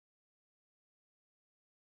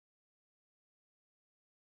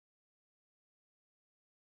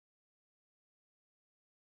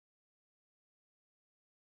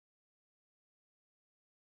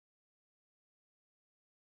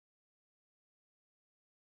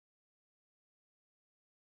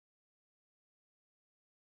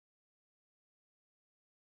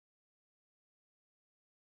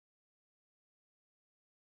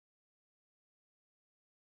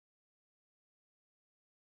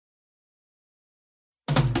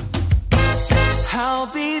I'll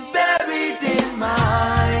be buried in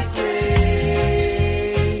my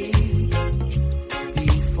grave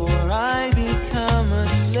before I become a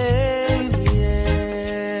slave,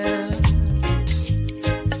 yeah.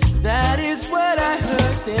 That is what I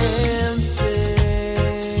heard them say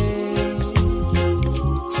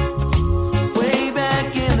way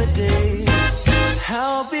back in the day.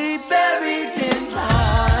 I'll be buried in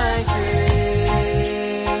my grave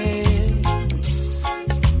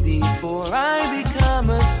before I become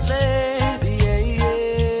a slave, yeah,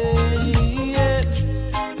 yeah.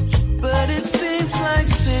 But it seems like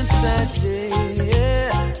since that day,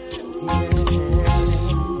 yeah,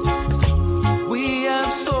 we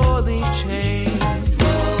have sorely changed.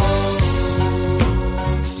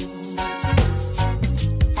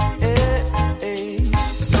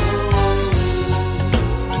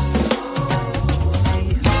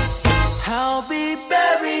 I'll be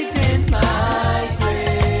buried in my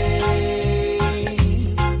grave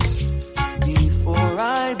before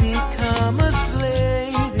I become a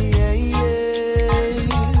slave, yeah, yeah.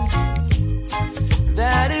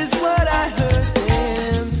 That is what I heard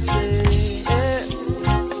them say, yeah.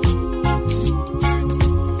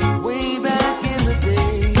 Way back in the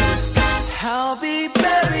day. I'll be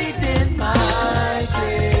buried in my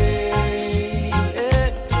grave, yeah,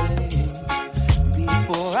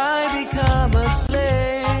 before I become a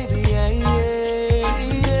slave, yeah,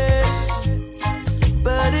 yeah, yeah.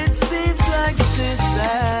 But it seems like since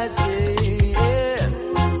that day, yeah,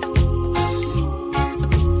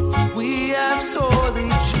 we have sorely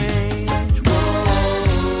changed. Whoa.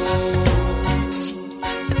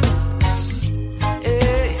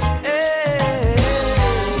 Hey, hey.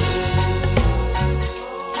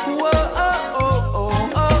 Whoa, oh,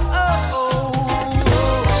 oh, oh, oh, oh,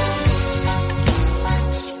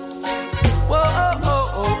 whoa, oh,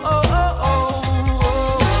 oh, oh, oh, oh.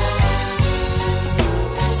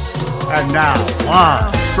 And now,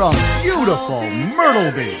 live from beautiful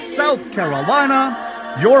Myrtle Beach, South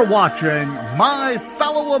Carolina, you're watching My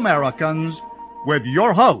Fellow Americans with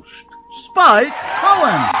your host, Spike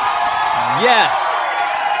Cohen. Yes.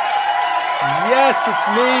 Yes, it's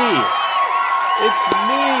me. It's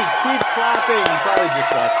me. Keep clapping. You probably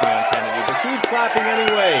just watched me on Kennedy, but keep clapping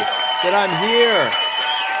anyway that I'm here.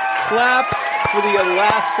 Clap for the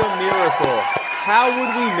Alaska Miracle. How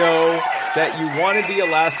would we know that you wanted the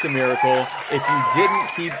Alaska Miracle if you didn't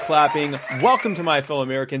keep clapping? Welcome to My Fellow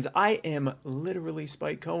Americans. I am literally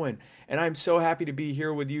Spike Cohen, and I'm so happy to be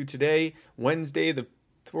here with you today, Wednesday the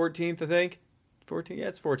 14th, I think. 14th, yeah,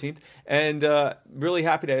 it's 14th, and really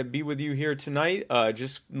happy to be with you here tonight.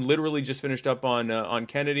 Just finished up on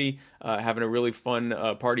Kennedy, having a really fun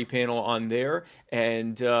party panel on there,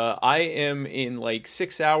 and I am in like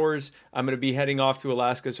 6 hours. I'm going to be heading off to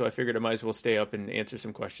Alaska, so I figured I might as well stay up and answer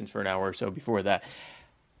some questions for an hour or so before that.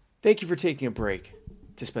 Thank you for taking a break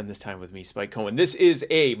to spend this time with me, Spike Cohen. This is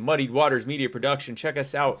a Muddied Waters media production. Check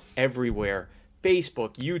us out everywhere.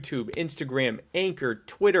 Facebook, YouTube, Instagram, Anchor,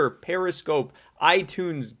 Twitter, Periscope,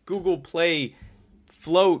 iTunes, Google Play,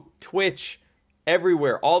 Float, Twitch,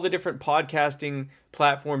 everywhere. All the different podcasting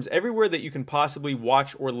platforms, everywhere that you can possibly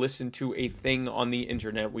watch or listen to a thing on the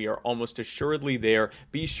internet. We are almost assuredly there.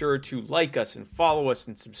 Be sure to like us and follow us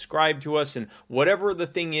and subscribe to us, and whatever the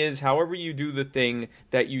thing is, however you do the thing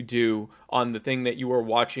that you do on the thing that you are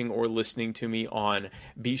watching or listening to me on,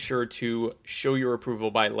 be sure to show your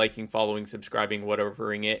approval by liking, following, subscribing,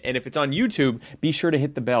 whatevering it. And if it's on YouTube, be sure to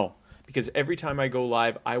hit the bell, because every time I go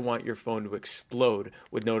live, I want your phone to explode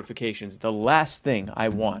with notifications. The last thing I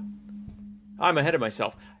want. I'm ahead of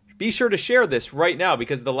myself. Be sure to share this right now,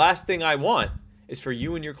 because the last thing I want is for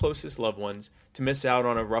you and your closest loved ones to miss out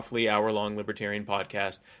on a roughly hour-long libertarian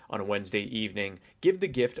podcast on a Wednesday evening. Give the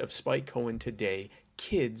gift of Spike Cohen today.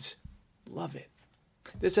 Kids love it.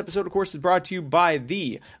 This episode, of course, is brought to you by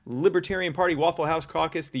the Libertarian Party Waffle House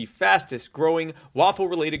Caucus, the fastest growing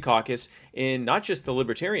waffle-related caucus in not just the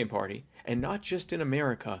Libertarian Party, and not just in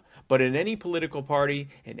America, but in any political party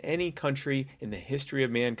in any country in the history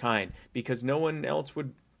of mankind, because no one else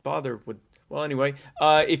would bother with. Well, anyway,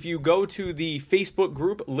 if you go to the Facebook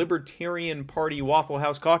group, Libertarian Party Waffle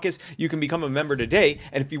House Caucus, you can become a member today.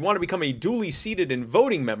 And if you want to become a duly seated and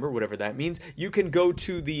voting member, whatever that means, you can go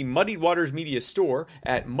to the Muddied Waters Media store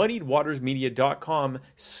at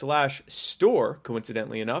muddiedwatersmedia.com/store,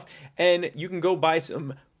 coincidentally enough, and you can go buy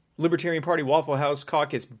some Libertarian Party Waffle House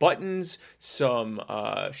Caucus buttons, some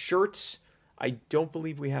shirts. I don't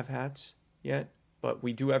believe we have hats yet, but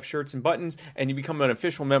we do have shirts and buttons, and you become an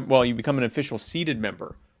official member. Well, you become an official seated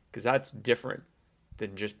member, because that's different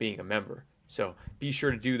than just being a member. So be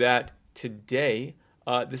sure to do that today.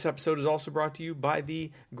 This episode is also brought to you by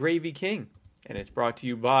the Gravy King. and it's brought to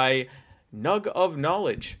you by Nug of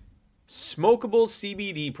Knowledge, smokable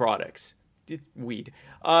CBD products. It's weed.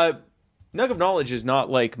 Nug of Knowledge is not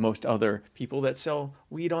like most other people that sell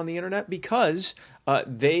weed on the internet because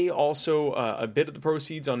they also, a bit of the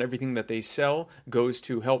proceeds on everything that they sell goes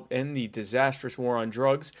to help end the disastrous war on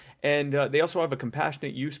drugs. And they also have a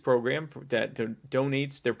compassionate use program that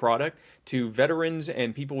donates their product to veterans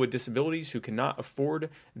and people with disabilities who cannot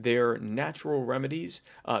afford their natural remedies.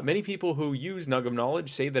 Many people who use Nug of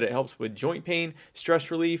Knowledge say that it helps with joint pain, stress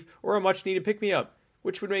relief, or a much needed pick-me-up,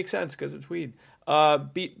 which would make sense because it's weed.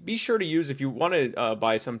 Be sure to use, if you want to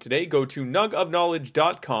buy some today, go to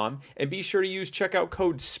nugofknowledge.com and be sure to use checkout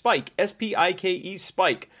code SPIKE, S-P-I-K-E,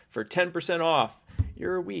 SPIKE, for 10% off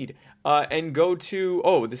your weed. And go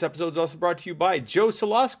to, this episode is also brought to you by Joe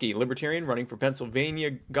Solosky, Libertarian running for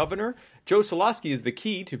Pennsylvania governor. Joe Solosky is the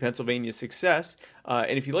key to Pennsylvania's success.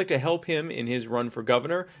 And if you'd like to help him in his run for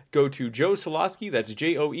governor, go to Joe Solosky, that's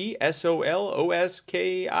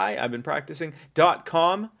JoeSolosky, I've been practicing,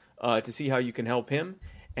 .com. To see how you can help him.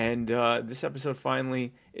 And this episode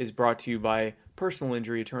finally is brought to you by personal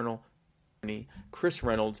injury attorney Chris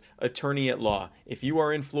Reynolds, attorney at law. If you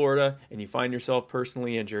are in Florida and you find yourself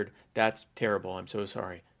personally injured, that's terrible. I'm so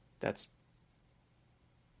sorry.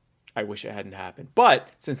 I wish it hadn't happened. But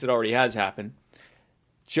since it already has happened,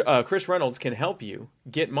 Chris Reynolds can help you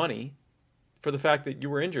get money for the fact that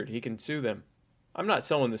you were injured. He can sue them. I'm not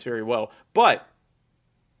selling this very well, but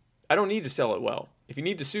I don't need to sell it well. If you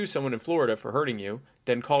need to sue someone in Florida for hurting you,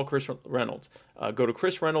 then call Chris Reynolds. Go to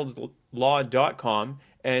chrisreynoldslaw.com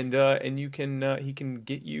and you can he can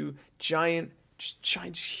get you giant,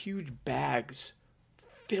 huge bags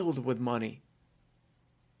filled with money.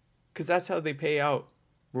 Because that's how they pay out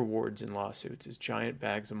rewards in lawsuits, is giant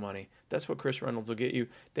bags of money. That's what Chris Reynolds will get you.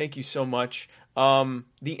 Thank you so much. The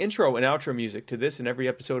intro and outro music to this and every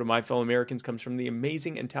episode of My Fellow Americans comes from the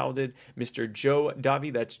amazing and talented Mr. Joe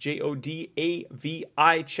Davi. That's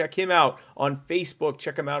Jodavi. Check him out on Facebook.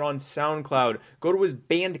 Check him out on SoundCloud. Go to his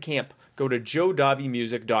Bandcamp. Go to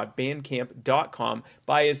joedavimusic.bandcamp.com.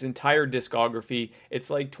 Buy his entire discography. It's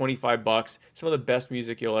like $25. Some of the best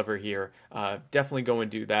music you'll ever hear. Definitely go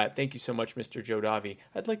and do that. Thank you so much, Mr. Joe Davi.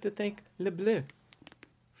 I'd like to thank Le Bleu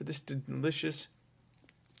for this delicious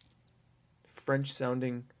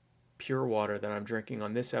French-sounding pure water that I'm drinking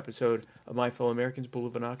on this episode of My Fellow Americans,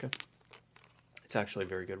 Buluvanaka. It's actually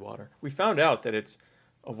very good water. We found out that it's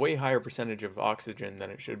a way higher percentage of oxygen than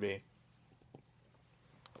it should be.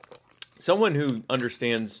 Someone who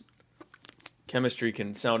understands chemistry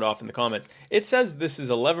can sound off in the comments. It says this is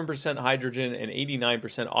 11% hydrogen and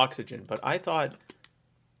 89% oxygen, but I thought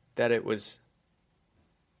that it was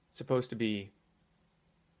supposed to be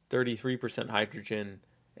 33% hydrogen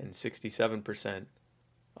and 67%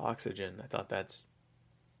 oxygen. I thought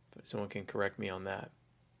someone can correct me on that.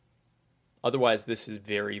 Otherwise, this is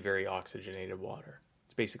very, very oxygenated water.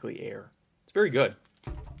 It's basically air. It's very good.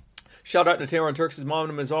 Shout out to Taylor and Turks'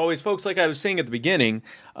 mom, as always. Folks, like I was saying at the beginning,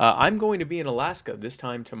 I'm going to be in Alaska this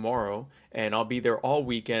time tomorrow, and I'll be there all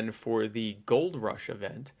weekend for the Gold Rush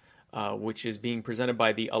event, which is being presented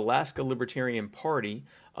by the Alaska Libertarian Party.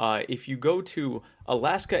 If you go to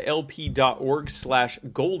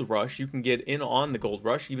AlaskaLP.org/Gold Rush, you can get in on the Gold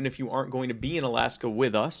Rush, even if you aren't going to be in Alaska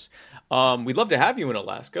with us. We'd love to have you in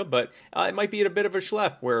Alaska, but it might be at a bit of a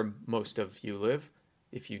schlep where most of you live.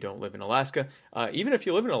 If you don't live in Alaska, even if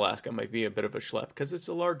you live in Alaska, it might be a bit of a schlep because it's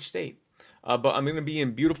a large state. But I'm going to be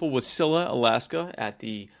in beautiful Wasilla, Alaska at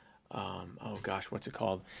the, what's it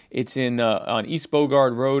called? It's on East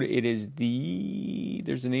Bogard Road.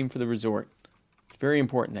 There's a name for the resort. It's very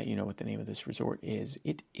important that you know what the name of this resort is.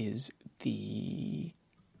 It is the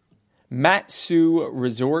Mat-Su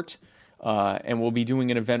Resort, and we'll be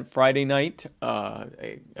doing an event Friday night,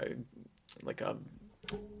 like a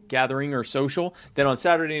gathering or social. Then on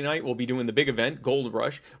Saturday night, we'll be doing the big event, Gold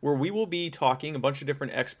Rush, where we will be talking, a bunch of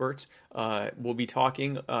different experts. We'll be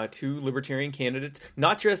talking to libertarian candidates,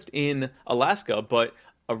 not just in Alaska, but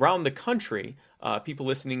around the country, people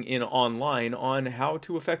listening in online on how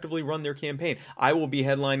to effectively run their campaign. I will be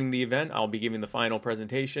headlining the event. I'll be giving the final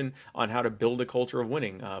presentation on how to build a culture of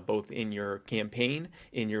winning, both in your campaign,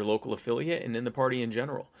 in your local affiliate, and in the party in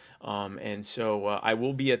general. And so I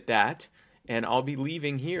will be at that. And I'll be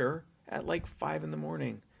leaving here at like 5 in the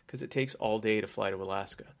morning because it takes all day to fly to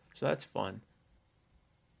Alaska. So that's fun.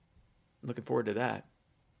 Looking forward to that.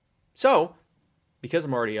 So, because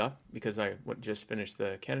I'm already up, because I just finished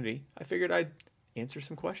the Kennedy, I figured I'd answer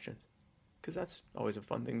some questions because that's always a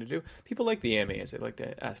fun thing to do. People like the AMAs. They like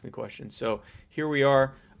to ask me questions. So here we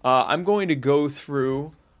are. I'm going to go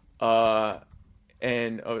through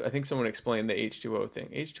And I think someone explained the H2O thing.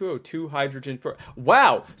 H2O, 2 hydrogen per...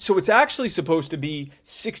 Wow! So it's actually supposed to be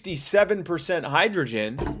 67%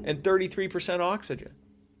 hydrogen and 33% oxygen.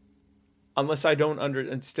 Unless I don't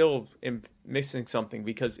and still am missing something,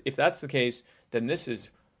 because if that's the case, then this is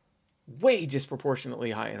way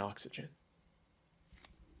disproportionately high in oxygen.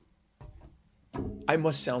 I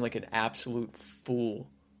must sound like an absolute fool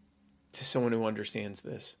to someone who understands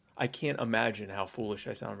this. I can't imagine how foolish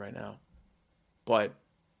I sound right now. But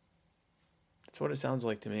that's what it sounds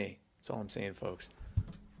like to me. That's all I'm saying, folks.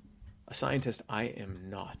 A scientist I am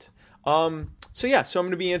not. So I'm going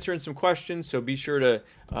to be answering some questions. So be sure to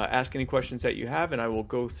ask any questions that you have, and I will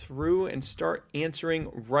go through and start answering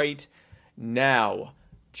right now.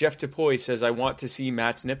 Jeff DePoy says, I want to see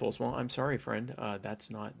Matt's nipples. Well, I'm sorry, friend. That's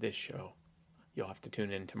not this show. You'll have to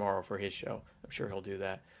tune in tomorrow for his show. I'm sure he'll do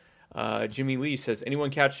that. Jimmy Lee says, anyone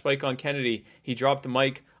catch Spike on Kennedy? He dropped the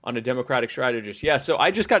mic on a Democratic strategist. Yeah, so I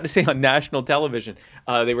just got to say on national television,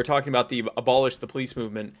 they were talking about the abolish the police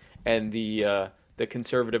movement, and the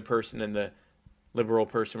conservative person and the liberal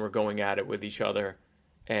person were going at it with each other.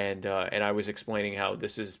 And I was explaining how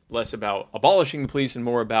this is less about abolishing the police and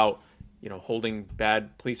more about, holding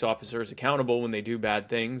bad police officers accountable when they do bad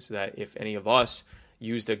things, that if any of us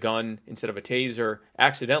used a gun instead of a taser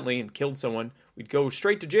accidentally and killed someone, we'd go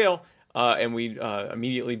straight to jail, and we'd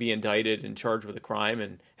immediately be indicted and charged with a crime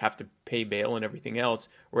and have to pay bail and everything else.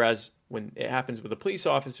 Whereas when it happens with a police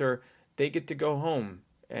officer, they get to go home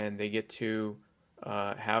and they get to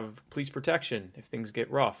have police protection if things get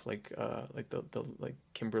rough, like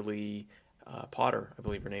Kimberly Potter, I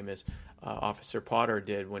believe her name is, Officer Potter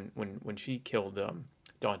did when she killed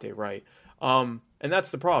Daunte Wright. And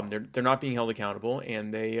that's the problem. They're not being held accountable,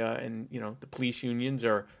 and the police unions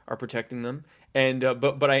are protecting them. And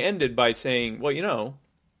but I ended by saying, well,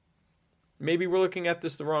 maybe we're looking at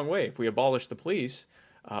this the wrong way. If we abolish the police,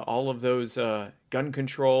 all of those gun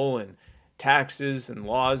control and taxes and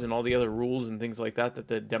laws and all the other rules and things like that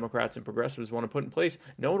the Democrats and progressives want to put in place,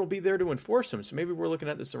 no one will be there to enforce them. So maybe we're looking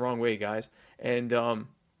at this the wrong way, guys. And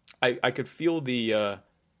I could feel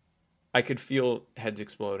heads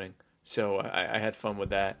exploding. So I had fun with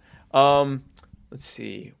that. Let's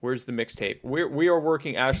see. Where's the mixtape? We are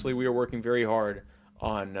working, Ashley, we are working very hard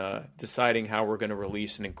on deciding how we're going to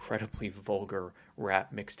release an incredibly vulgar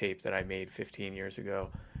rap mixtape that I made 15 years ago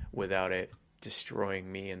without it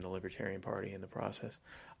destroying me and the Libertarian Party in the process.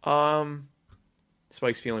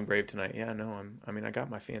 Spike's feeling brave tonight. Yeah, no, I got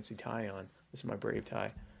my fancy tie on. This is my brave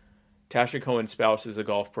tie. Tasha Cohen's spouse is a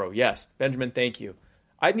golf pro. Yes. Benjamin, thank you.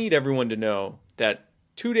 I need everyone to know that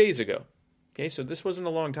 2 days ago, okay, so this wasn't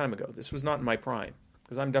a long time ago. This was not in my prime,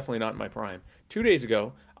 because I'm definitely not in my prime. 2 days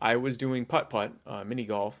ago, I was doing putt-putt, mini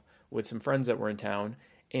golf, with some friends that were in town,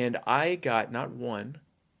 and I got not one,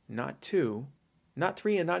 not two, not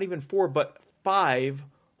three, and not even four, but 5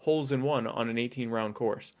 holes in one on an 18-round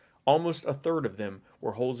course. Almost a third of them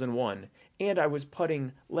were holes in one, and I was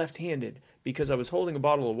putting left-handed because I was holding a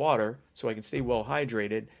bottle of water so I could stay well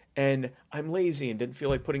hydrated, and I'm lazy and didn't feel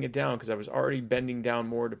like putting it down because I was already bending down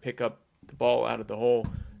more to pick up the ball out of the hole.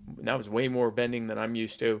 And that was way more bending than I'm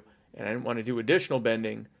used to, and I didn't want to do additional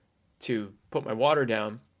bending to put my water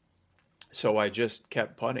down, so I just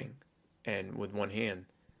kept putting and with one hand.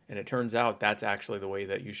 And it turns out that's actually the way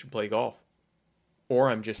that you should play golf. Or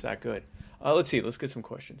I'm just that good. Let's see. Let's get some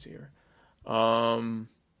questions here. So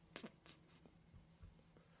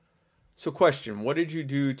question, what did you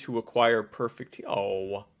do to acquire perfect teeth?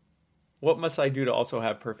 Oh, what must I do to also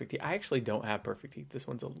have perfect teeth? I actually don't have perfect teeth. This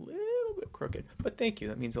one's a little bit crooked, but thank you.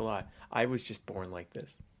 That means a lot. I was just born like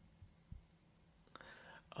this.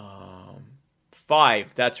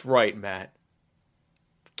 5. That's right, Matt.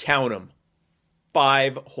 Count them.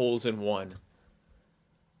 5 holes in one.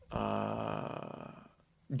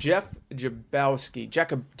 Jeff Jakubowski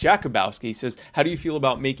says, how do you feel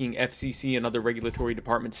about making FCC and other regulatory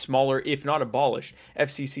departments smaller, if not abolished?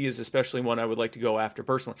 FCC is especially one I would like to go after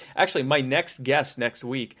personally. Actually, my next guest next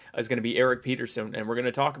week is going to be Eric Peterson, and we're going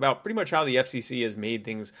to talk about pretty much how the FCC has made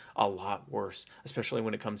things a lot worse, especially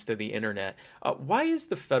when it comes to the internet. Why is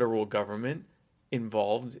the federal government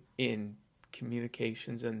involved in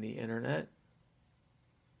communications and the internet?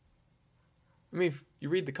 I mean, if you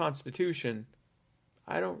read the Constitution,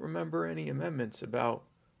 I don't remember any amendments about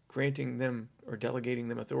granting them or delegating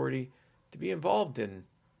them authority to be involved in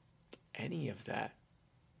any of that.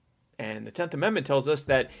 And the 10th Amendment tells us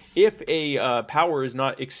that if a power is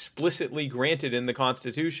not explicitly granted in the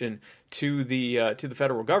Constitution to the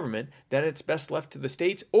federal government, then it's best left to the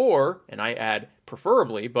states or, and I add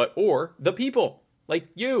preferably, or the people, like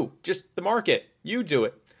you, just the market. You do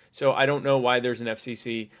it. So I don't know why there's an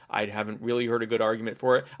FCC. I haven't really heard a good argument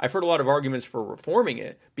for it. I've heard a lot of arguments for reforming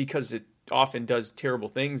it because it often does terrible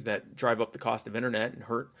things that drive up the cost of internet and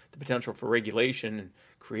hurt the potential for regulation and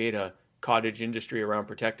create a cottage industry around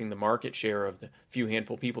protecting the market share of the few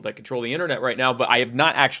handful of people that control the internet right now. But I have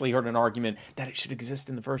not actually heard an argument that it should exist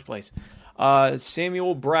in the first place.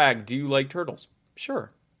 Samuel Bragg, do you like turtles?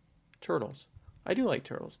 Sure. Turtles. I do like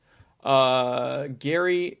turtles.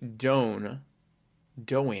 Gary Doan,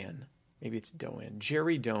 maybe it's Doan.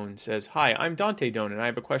 Jerry Doan says, hi, I'm Dante Doan, and I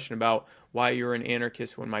have a question about why you're an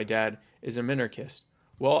anarchist when my dad is a minarchist.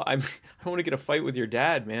 Well, I don't want to get a fight with your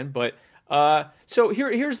dad, man, but so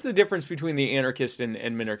here's the difference between the anarchist and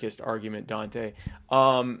minarchist argument, Dante.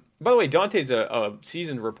 By the way, Dante's a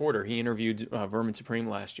seasoned reporter. He interviewed Vermin Supreme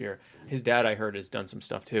last year. His dad, I heard, has done some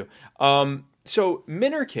stuff too. So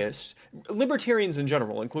minarchists, libertarians in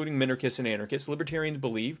general, including minarchists and anarchists, libertarians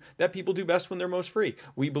believe that people do best when they're most free.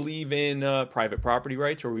 We believe in private property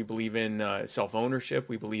rights, or we believe in self-ownership.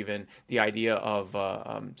 We believe in the idea of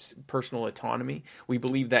personal autonomy. We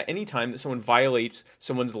believe that anytime that someone violates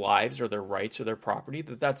someone's lives or their rights or their property,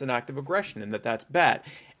 that's an act of aggression and that's bad.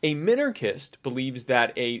 A minarchist believes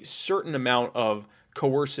that a certain amount of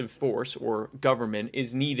coercive force or government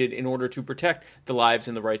is needed in order to protect the lives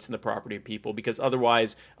and the rights and the property of people, because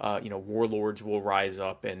otherwise, warlords will rise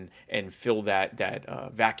up and fill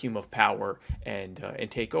that vacuum of power and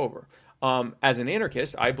take over. As an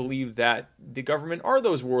anarchist, I believe that the government are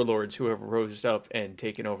those warlords who have rose up and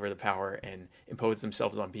taken over the power and imposed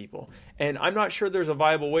themselves on people. And I'm not sure there's a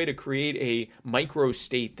viable way to create a micro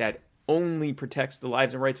state that only protects the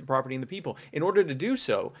lives and rights and property of the people. In order to do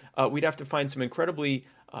so, we'd have to find some incredibly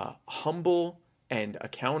humble and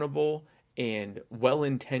accountable and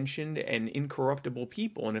well-intentioned and incorruptible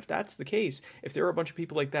people. And if that's the case, if there are a bunch of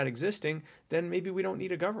people like that existing, then maybe we don't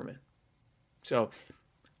need a government. So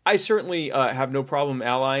I certainly have no problem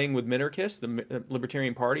allying with minarchists. The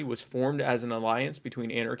Libertarian Party was formed as an alliance between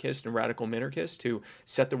anarchists and radical minarchists to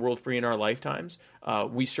set the world free in our lifetimes.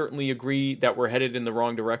 We certainly agree that we're headed in the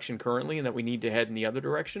wrong direction currently and that we need to head in the other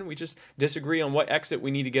direction. We just disagree on what exit we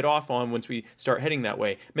need to get off on once we start heading that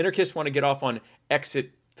way. Minarchists want to get off on exit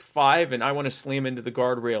 5, and I want to slam into the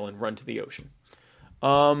guardrail and run to the ocean.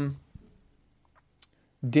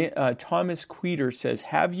 Thomas Queter says,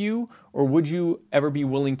 have you or would you ever be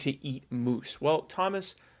willing to eat moose? Well,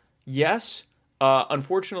 Thomas, yes.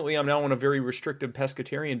 Unfortunately, I'm now on a very restrictive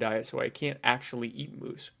pescatarian diet, so I can't actually eat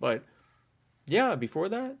moose. But yeah, before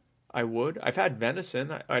that, I would. I've had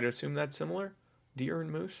venison. I'd assume that's similar. Deer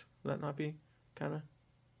and moose? Would that not be kind of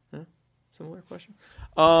similar question?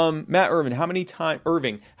 Matt Irvin, how many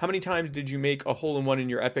times did you make a hole-in-one in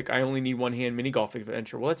your epic I only need one hand mini golf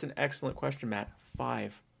adventure? Well, that's an excellent question, Matt.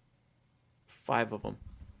 5 of them.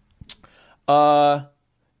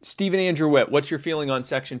 Stephen Andrew Witt, what's your feeling on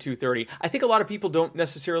Section 230? I think a lot of people don't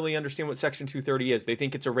necessarily understand what Section 230 is. They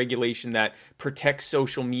think it's a regulation that protects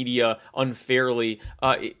social media unfairly.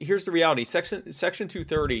 Here's the reality. Section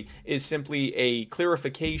 230 is simply a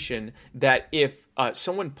clarification that if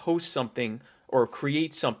someone posts something or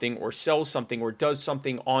creates something or sells something or does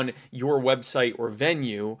something on your website or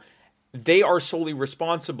venue, they are solely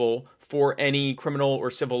responsible for any criminal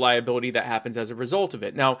or civil liability that happens as a result of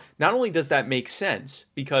it. Now, not only does that make sense,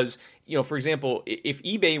 because, for example, if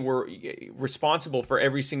eBay were responsible for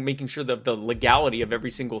making sure that the legality of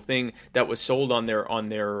every single thing that was sold on their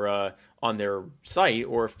site,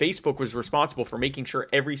 or if Facebook was responsible for making sure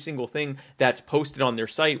every single thing that's posted on their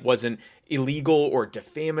site wasn't illegal or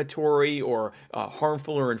defamatory or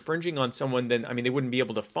harmful or infringing on someone, then, they wouldn't be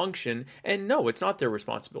able to function. And no, it's not their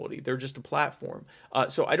responsibility. They're just a platform.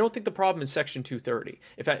 So I don't think the problem is Section 230.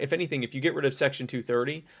 If anything, if you get rid of Section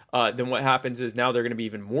 230, then what happens is now they're going to be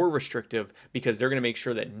even more restrictive, because they're going to make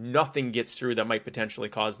sure that nothing gets through that might potentially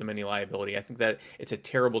cause them any liability. I think that it's a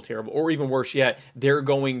terrible, or even worse yet, they're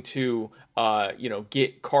going to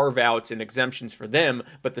get carve-outs and exemptions for them,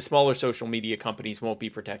 but the smaller social media companies won't be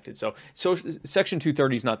protected. So Section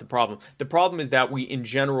 230 is not the problem. The problem is that we, in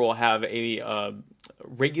general, have a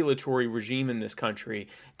regulatory regime in this country,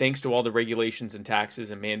 thanks to all the regulations and taxes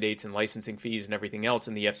and mandates and licensing fees and everything else,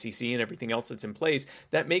 and the FCC and everything else that's in place,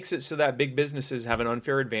 that makes it so that big businesses have an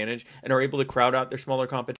unfair advantage and are able to crowd out their smaller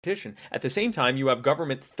competition. At the same time, you have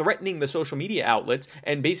government threatening the social media outlets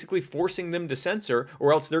and basically forcing them to censor,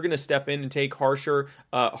 or else they're going to step in and take harsher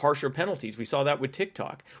penalties. We saw that with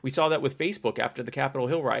TikTok. We saw that with Facebook after the Capitol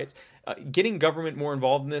Hill riots. Getting government more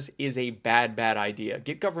involved in this is a bad idea.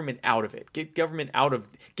 Get government out of it. Get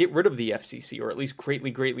rid of the FCC, or at least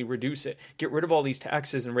greatly reduce it. Get rid of all these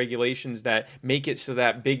taxes and regulations that make it so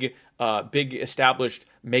that big established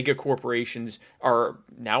mega corporations are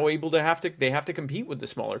now able to have to compete with the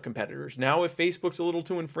smaller competitors. Now, if Facebook's a little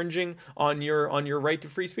too infringing on your right to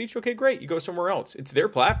free speech, okay, great, you go somewhere else. It's their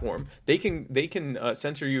platform. They can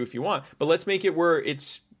censor you if you want, but let's make it where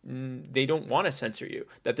they don't want to censor you,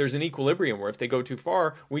 that there's an equilibrium where if they go too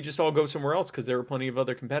far, we just all go somewhere else because there are plenty of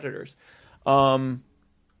other competitors. I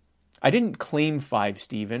didn't claim 5,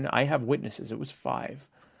 Stephen. I have witnesses. It was 5.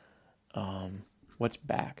 What's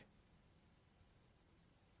back?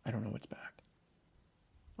 I don't know what's back.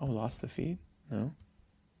 Oh, lost the feed? No.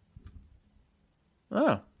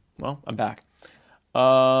 Oh, well, I'm back.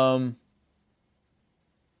 A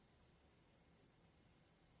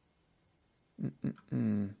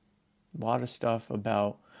lot of stuff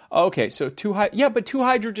about. Oh, okay, so but 2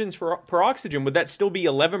 hydrogens per oxygen. Would that still be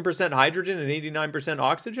 11% hydrogen and 89%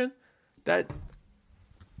 oxygen? I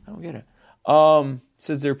don't get it.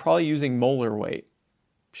 Says they're probably using molar weight.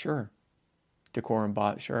 Sure. Decorum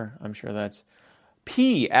bot. Sure. I'm sure that's.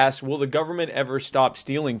 P asks, will the government ever stop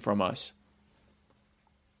stealing from us?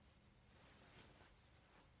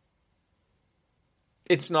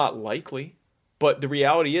 It's not likely, but the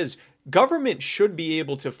reality is government should be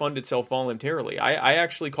able to fund itself voluntarily. I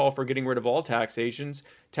actually call for getting rid of all taxation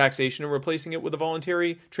and replacing it with a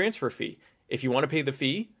voluntary transfer fee. If you want to pay the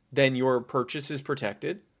fee, then your purchase is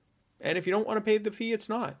protected. And if you don't want to pay the fee, it's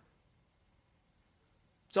not.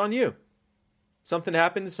 It's on you. Something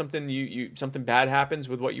happens, something bad happens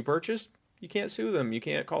with what you purchased, you can't sue them. You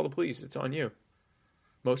can't call the police. It's on you.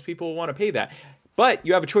 Most people will want to pay that. But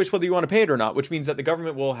you have a choice whether you want to pay it or not, which means that the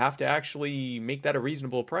government will have to actually make that a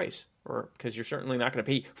reasonable price, or because you're certainly not going to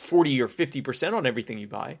pay 40 or 50% on everything you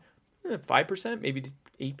buy. 5%, maybe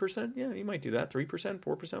 8%. Yeah, you might do that. 3%,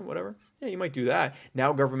 4%, whatever. Yeah, you might do that.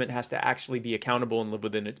 Now government has to actually be accountable and live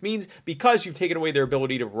within its means because you've taken away their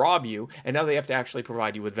ability to rob you, and now they have to actually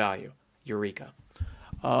provide you with value. Eureka.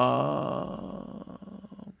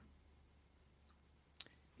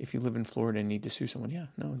 If you live in Florida and need to sue someone,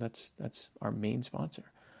 that's our main sponsor.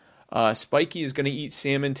 Spiky is going to eat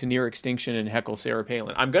salmon to near extinction and heckle Sarah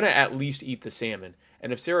Palin. I'm going to at least eat the salmon.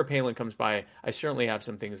 And if Sarah Palin comes by, I certainly have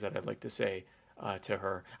some things that I'd like to say to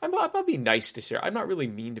her. I'll be nice to Sarah. I'm not really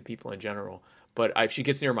mean to people in general, but if she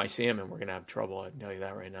gets near my salmon, we're going to have trouble. I can tell you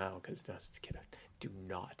that right now, because do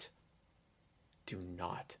not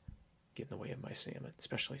get in the way of my salmon,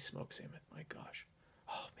 especially smoked salmon. My gosh.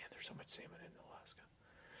 Oh, man, there's so much salmon in Alaska.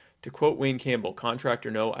 To quote Wayne Campbell,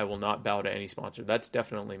 contractor, no, I will not bow to any sponsor. That's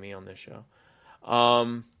definitely me on this show.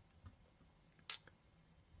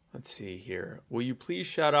 Let's see here. Will you please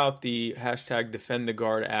shout out the hashtag Defend the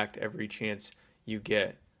Guard Act every chance you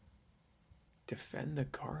get? Defend the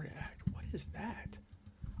Guard Act? What is that?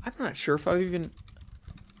 I'm not sure if I've even...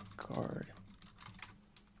 Guard.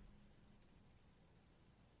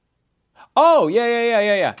 Oh,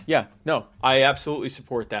 yeah. No, I absolutely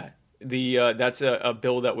support that. That's a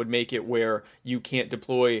bill that would make it where you can't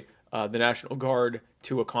deploy the National Guard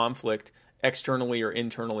to a conflict externally or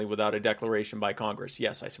internally without a declaration by Congress.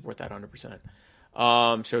 Yes, I support that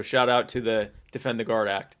 100%. So shout out to the Defend the Guard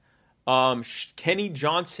Act. Kenny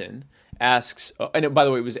Johnson asks, and by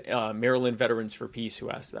the way, it was Maryland Veterans for Peace who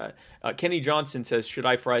asked that. Kenny Johnson says, should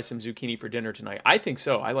I fry some zucchini for dinner tonight? I think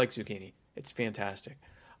so. I like zucchini. It's fantastic.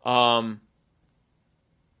 Wyatt,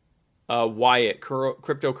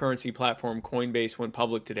 cryptocurrency platform Coinbase went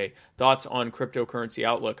public today. Thoughts on cryptocurrency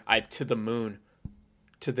outlook? To the moon,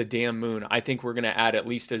 to the damn moon. I think we're going to add at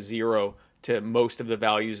least a 0 to most of the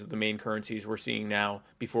values of the main currencies we're seeing now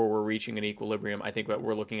before we're reaching an equilibrium. I think that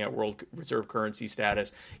we're looking at world reserve currency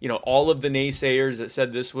status. All of the naysayers that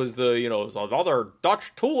said this was it was all their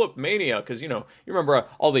Dutch tulip mania, because, you remember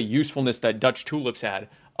all the usefulness that Dutch tulips had.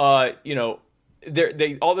 All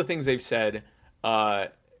the things they've said,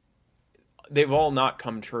 they've all not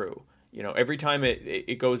come true. Every time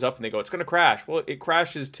it goes up and they go, it's going to crash. Well, it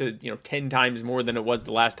crashes to, 10 times more than it was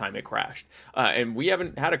the last time it crashed. And we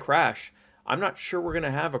haven't had a crash. I'm not sure we're going to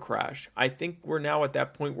have a crash. I think we're now at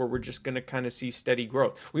that point where we're just going to kind of see steady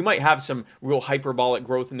growth. We might have some real hyperbolic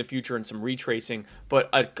growth in the future and some retracing, but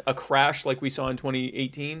a crash like we saw in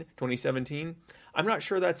 2018, 2017, I'm not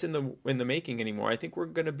sure that's in the making anymore. I think we're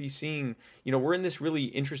going to be seeing, we're in this really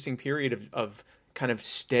interesting period of kind of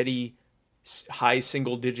steady, high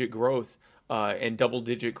single-digit growth and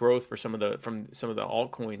double-digit growth for some of the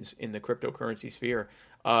altcoins in the cryptocurrency sphere.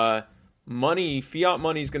 Fiat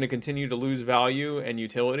money is going to continue to lose value and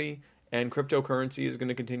utility, And cryptocurrency is going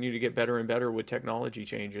to continue to get better and better with technology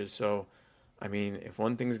changes. So, I mean, if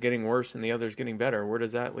one thing's getting worse and the other's getting better, where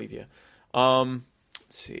does that leave you? Let's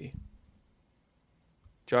see.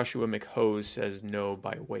 Joshua McHose says no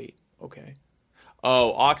by weight. Okay.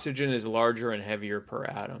 Oh, oxygen is larger and heavier per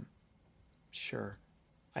atom. Sure.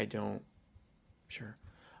 I don't. Sure.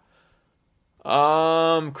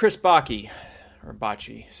 Chris Bocci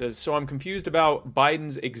says, so I'm confused about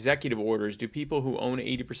Biden's executive orders. Do people who own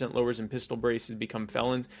 80% lowers and pistol braces become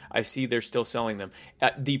felons? I see they're still selling them.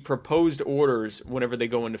 The proposed orders, whenever they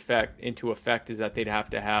go into effect, is that they'd have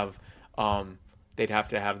to have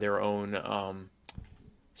their own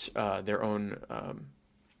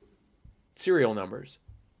serial numbers,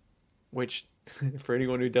 which for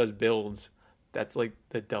anyone who does builds, that's like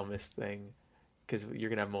the dumbest thing, because you're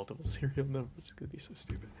gonna have multiple serial numbers. It's gonna be so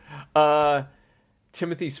stupid.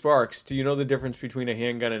 Timothy Sparks, do you know the difference between a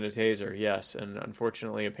handgun and a taser? Yes, and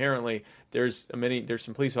unfortunately, apparently, there's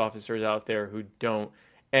some police officers out there who don't.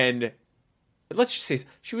 And let's just say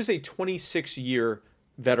she was a 26-year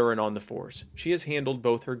veteran on the force. She has handled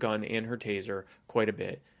both her gun and her taser quite a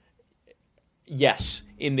bit. Yes,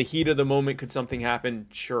 in the heat of the moment, could something happen?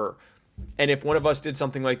 Sure. And if one of us did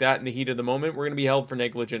something like that in the heat of the moment, we're going to be held for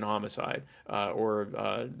negligent homicide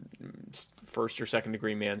or first or second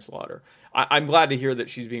degree manslaughter. I'm glad to hear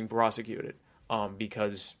that she's being prosecuted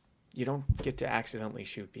because you don't get to accidentally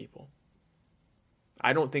shoot people.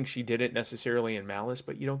 I don't think she did it necessarily in malice,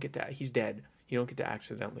 but you don't get to. He's dead. You don't get to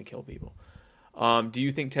accidentally kill people. Do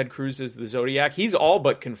you think Ted Cruz is the Zodiac? He's all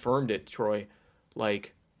but confirmed it, Troy.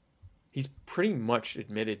 Like, he's pretty much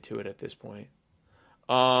admitted to it at this point.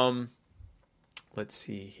 Let's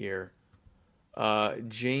see here.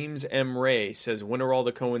 James M. Ray says, when are all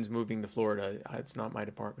the Coens moving to Florida? It's not my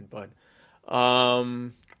department, bud.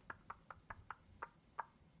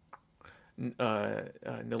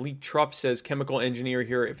 Nalik Trupp says, chemical engineer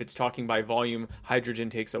here. If it's talking by volume, hydrogen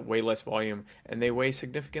takes up way less volume, and they weigh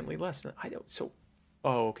significantly less. I don't. So,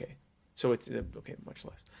 okay. So it's okay, much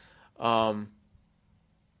less.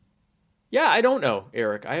 Yeah, I don't know,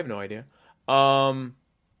 Eric. I have no idea.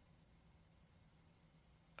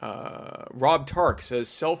 Rob Tark says,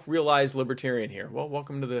 self-realized libertarian here. Well,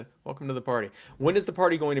 welcome to the party. When is the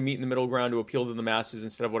party going to meet in the middle ground to appeal to the masses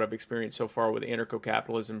instead of what I've experienced so far with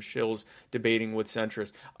anarcho-capitalism shills debating with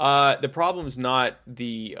centrists? The problem's not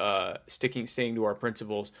the staying to our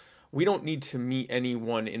principles. We don't need to meet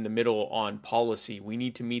anyone in the middle on policy. We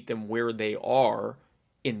need to meet them where they are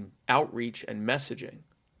in outreach and messaging.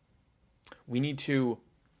 We need to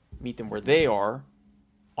meet them where they are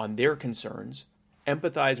on their concerns,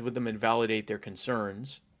 empathize with them and validate their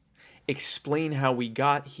concerns, explain how we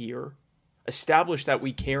got here, establish that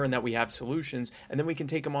we care and that we have solutions, and then we can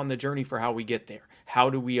take them on the journey for how we get there. How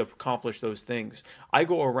do we accomplish those things? I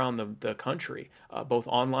go around the country, both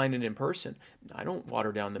online and in person. I don't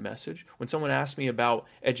water down the message. When someone asks me about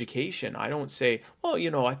education, I don't say, well,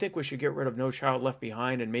 I think we should get rid of No Child Left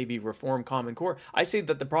Behind and maybe reform Common Core. I say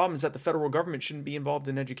that the problem is that the federal government shouldn't be involved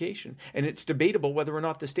in education, and it's debatable whether or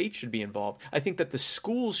not the state should be involved. I think that the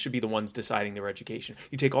schools should be the ones deciding their education.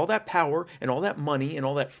 You take all that power and all that money and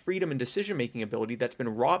all that freedom and decision-making ability that's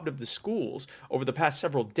been robbed of the schools over the past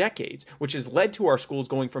several decades, which has led to our schools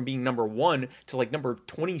going from being number 1 to like number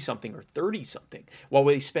 20-something or 30-something, while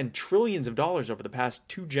they spend trillions of dollars over the past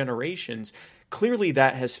 2 generations. Clearly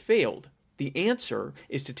that has failed. The answer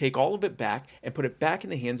is to take all of it back and put it back in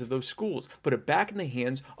the hands of those schools, put it back in the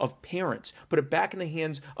hands of parents, put it back in the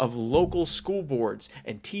hands of local school boards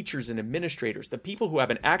and teachers and administrators, the people who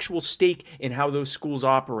have an actual stake in how those schools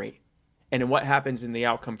operate and in what happens in the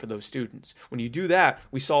outcome for those students. When you do that,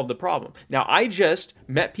 we solve the problem. Now, I just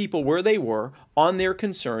met people where they were on their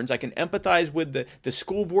concerns. I can empathize with the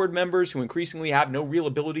school board members who increasingly have no real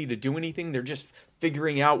ability to do anything. They're just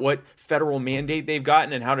figuring out what federal mandate they've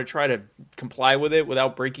gotten and how to try to comply with it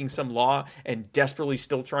without breaking some law and desperately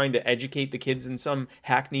still trying to educate the kids in some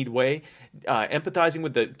hackneyed way. Empathizing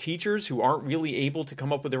with the teachers who aren't really able to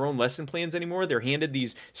come up with their own lesson plans anymore. They're handed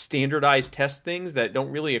these standardized test things that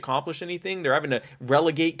don't really accomplish anything. They're having to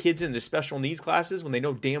relegate kids into special needs classes when they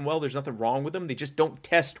know damn well there's nothing wrong with them. They just don't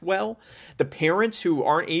test well. The parents who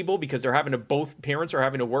aren't able, because both parents are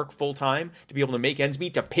having to work full time to be able to make ends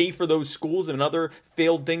meet, to pay for those schools and other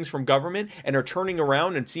failed things from government, and are turning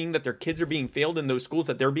around and seeing that their kids are being failed in those schools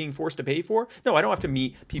that they're being forced to pay for. No, I don't have to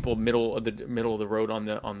meet people middle of the road on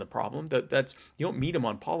the problem. That's you don't meet them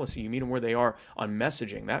on policy. You meet them where they are on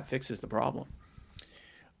messaging. That fixes the problem.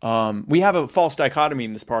 We have a false dichotomy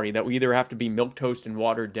in this party that we either have to be milquetoast and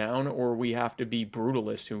watered down, or we have to be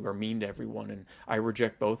brutalists who are mean to everyone, and I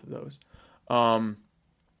reject both of those.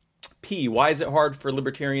 P, why is it hard for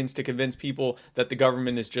libertarians to convince people that the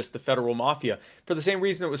government is just the federal mafia? For the same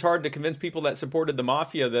reason it was hard to convince people that supported the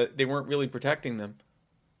mafia that they weren't really protecting them.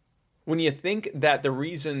 When you think that the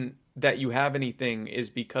reason that you have anything is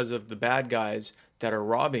because of the bad guys that are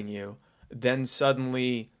robbing you, then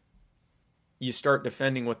suddenly you start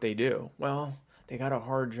defending what they do. Well, they got a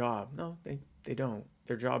hard job. No, they don't.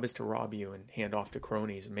 Their job is to rob you and hand off to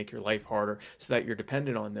cronies and make your life harder so that you're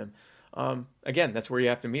dependent on them. Again, that's where you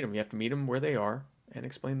have to meet them. You have to meet them where they are and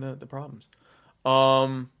explain the problems.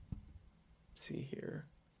 Let's see here.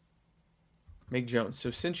 Meg Jones.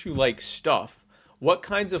 So since you like stuff, what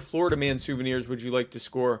kinds of Florida Man souvenirs would you like to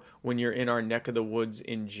score when you're in our neck of the woods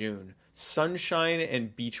in June? Sunshine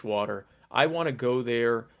and beach water. I want to go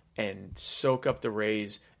there and soak up the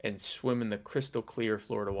rays and swim in the crystal clear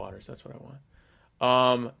Florida waters. That's what I want.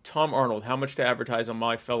 Tom Arnold, how much to advertise on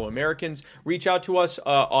My Fellow Americans? Reach out to us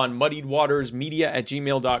on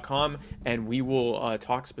muddiedwatersmedia@gmail.com, and we will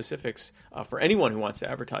talk specifics for anyone who wants to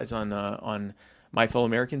advertise on My Fellow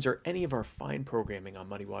Americans or any of our fine programming on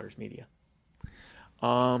Muddy Waters Media.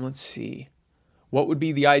 Let's see. What would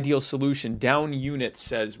be the ideal solution? Down Unit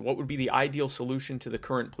says, what would be the ideal solution to the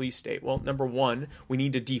current police state? Well, number one, we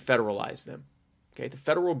need to defederalize them. Okay, the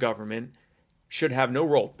federal government should have no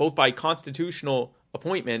role, both by constitutional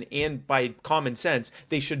appointment and by common sense.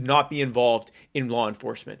 They should not be involved in law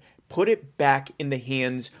enforcement. Put it back in the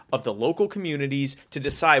hands of the local communities to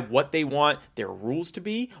decide what they want their rules to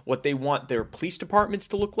be, what they want their police departments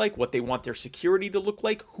to look like, what they want their security to look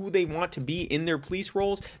like, who they want to be in their police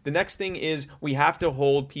roles. The next thing is we have to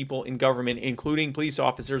hold people in government, including police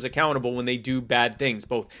officers, accountable when they do bad things,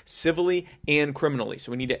 both civilly and criminally.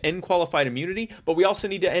 So we need to end qualified immunity, but we also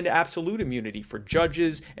need to end absolute immunity for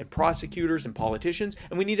judges and prosecutors and politicians,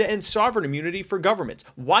 and we need to end sovereign immunity for governments.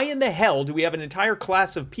 Why in the hell do we have an entire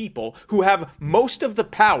class of people who have most of the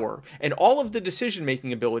power and all of the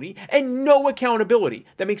decision-making ability and no accountability?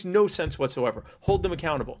 That makes no sense whatsoever. Hold them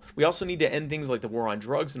accountable. We also need to end things like the war on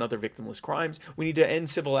drugs and other victimless crimes. We need to end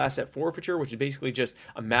civil asset forfeiture, which is basically just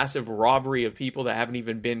a massive robbery of people that haven't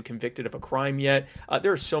even been convicted of a crime yet.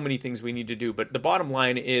 There are so many things we need to do, but the bottom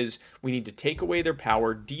line is we need to take away their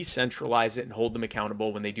power, decentralize it, and hold them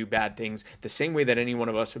accountable when they do bad things, the same way that any one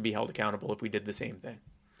of us would be held accountable if we did the same thing.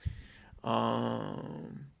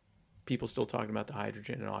 People still talking about the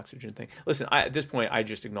hydrogen and oxygen thing. Listen, at this point, I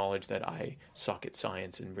just acknowledge that I suck at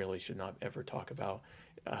science and really should not ever talk about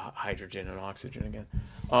hydrogen and oxygen again.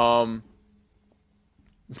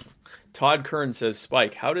 Todd Kern says,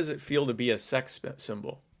 Spike, how does it feel to be a sex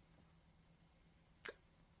symbol?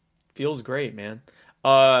 Feels great, man.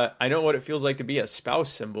 I know what it feels like to be a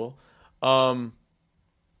spouse symbol. Brent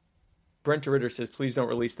Ritter says, please don't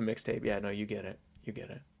release the mixtape. Yeah, no, you get it. You get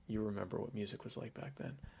it. You remember what music was like back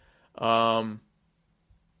then.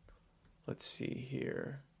 Let's see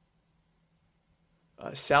here.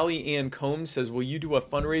 Sally Ann Combs says, will you do a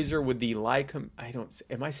fundraiser with the Lycoming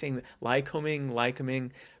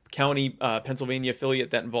County, Pennsylvania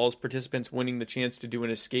affiliate that involves participants winning the chance to do an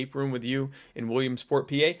escape room with you in Williamsport,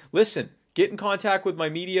 PA? Listen, get in contact with my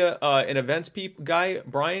media and events guy,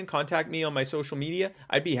 Brian. Contact me on my social media.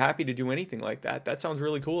 I'd be happy to do anything like that. That sounds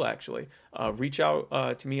really cool, actually. Reach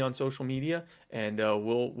out to me on social media, and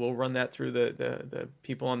we'll run that through the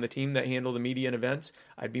people on the team that handle the media and events.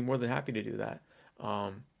 I'd be more than happy to do that.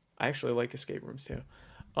 I actually like escape rooms too.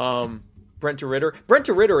 Brent Ritter. Brent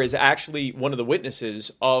Ritter is actually one of the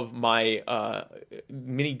witnesses of my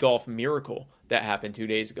mini golf miracle that happened 2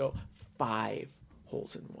 days ago. 5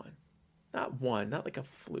 holes in one. Not one, not like a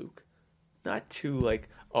fluke, not two, like,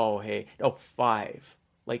 oh hey, no, 5,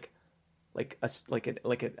 like I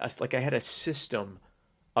had a system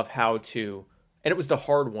of how to, and it was the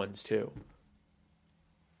hard ones too.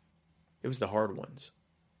 It was the hard ones.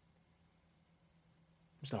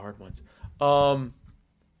 Joe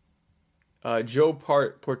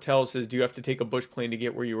Portel says, do you have to take a bush plane to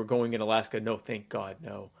get where you were going in Alaska? No, thank God,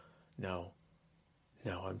 no.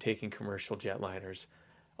 I'm taking commercial jetliners.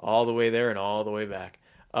 All the way there and all the way back.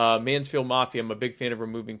 Mansfield Mafia, I'm a big fan of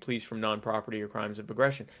removing police from non-property or crimes of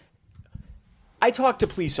aggression. I talk to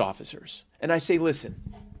police officers, and I say, listen,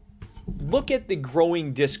 look at the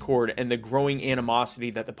growing discord and the growing animosity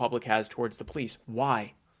that the public has towards the police.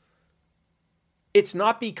 Why? It's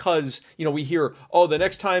not because, we hear, oh, the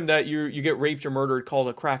next time that you get raped or murdered, call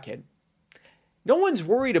a crackhead. No one's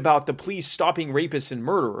worried about the police stopping rapists and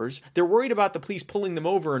murderers. They're worried about the police pulling them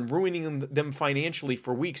over and ruining them financially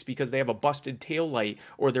for weeks because they have a busted taillight,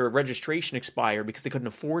 or their registration expired because they couldn't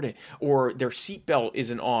afford it, or their seatbelt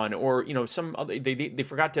isn't on, or some other, they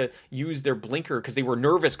forgot to use their blinker because they were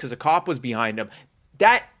nervous because a cop was behind them.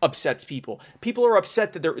 That upsets people. People are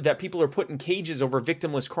upset that people are put in cages over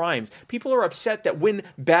victimless crimes. People are upset that when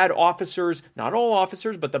bad officers, not all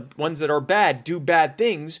officers, but the ones that are bad, do bad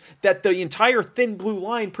things, that the entire thin blue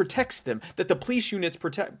line protects them, that the police unions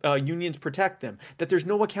protect them, that there's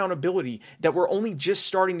no accountability, that we're only just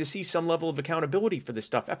starting to see some level of accountability for this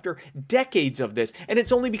stuff after decades of this. And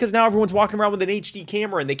it's only because now everyone's walking around with an HD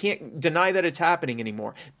camera and they can't deny that it's happening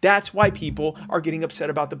anymore. That's why people are getting upset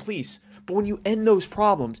about the police. But when you end those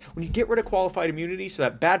problems, when you get rid of qualified immunity so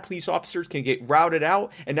that bad police officers can get routed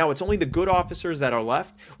out, and now it's only the good officers that are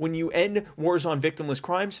left, when you end wars on victimless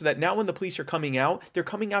crime so that now when the police are coming out, they're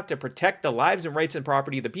coming out to protect the lives and rights and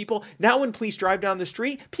property of the people. Now when police drive down the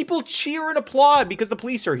street, people cheer and applaud because the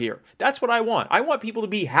police are here. That's what I want. I want people to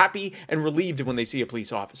be happy and relieved when they see a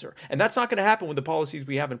police officer. And that's not going to happen with the policies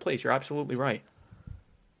we have in place. You're absolutely right.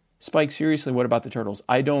 Spike, seriously, what about the turtles?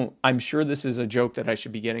 I'm sure this is a joke that I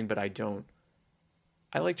should be getting, but I don't.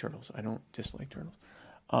 I like turtles. I don't dislike turtles.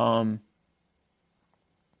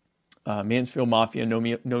 Mansfield Mafia,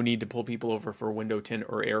 no need to pull people over for window tint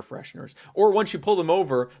or air fresheners. Or once you pull them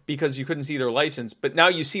over because you couldn't see their license, but now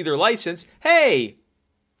you see their license, hey,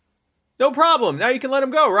 no problem. Now you can let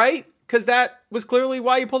them go, right? Because that was clearly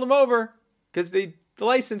why you pulled them over. Because the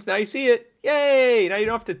license, now you see it. Yay! Now you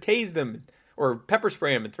don't have to tase them or pepper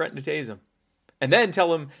spray them and threaten to tase them. And then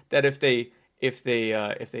tell them that if they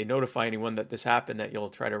notify anyone that this happened, that you'll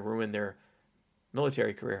try to ruin their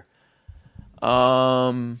military career.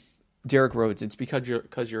 Derek Rhodes, it's because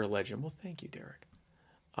you're a legend. Well, thank you, Derek.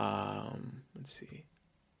 Let's see.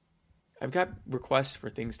 I've got requests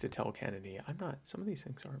for things to tell Kennedy. Some of these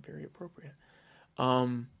things aren't very appropriate.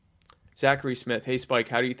 Zachary Smith, hey Spike,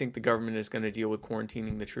 how do you think the government is going to deal with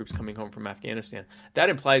quarantining the troops coming home from Afghanistan? That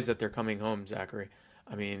implies that they're coming home, Zachary.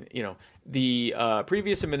 I mean, the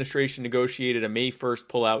previous administration negotiated a May 1st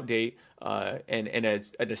pullout date and a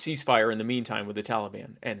ceasefire in the meantime with the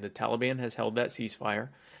Taliban. And the Taliban has held that ceasefire.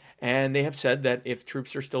 And they have said that if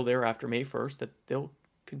troops are still there after May 1st, that they'll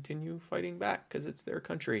continue fighting back because it's their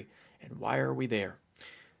country. And why are we there?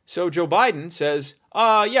 So Joe Biden says,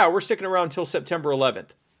 yeah, we're sticking around until September 11th.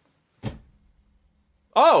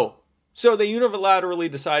 Oh, so they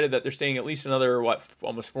unilaterally decided that they're staying at least another,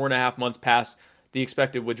 almost 4.5 months past the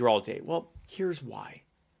expected withdrawal date. Well, here's why.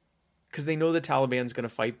 Because they know the Taliban's going to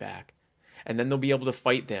fight back. And then they'll be able to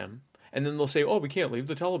fight them. And then they'll say, oh, we can't leave.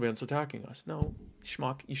 The Taliban's attacking us. No,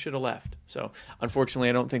 schmuck, you should have left. So, unfortunately,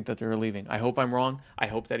 I don't think that they're leaving. I hope I'm wrong. I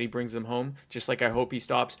hope that he brings them home, just like I hope he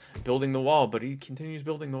stops building the wall. But he continues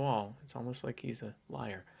building the wall. It's almost like he's a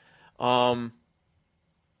liar.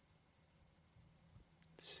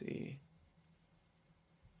 Let's see.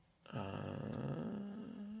 A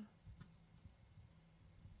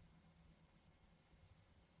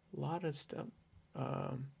lot of stuff.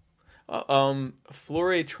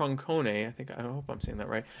 Flore Troncone, I hope I'm saying that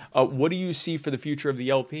right. What do you see for the future of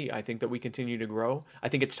the LP? I think that we continue to grow. I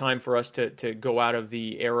think it's time for us to go out of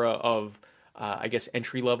the era of,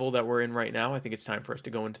 entry level that we're in right now. I think it's time for us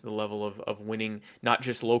to go into the level of winning not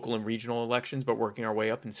just local and regional elections, but working our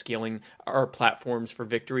way up and scaling our platforms for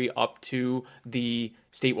victory up to the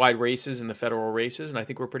statewide races and the federal races. And I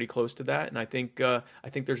think we're pretty close to that. And I think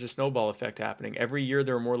there's a snowball effect happening. Every year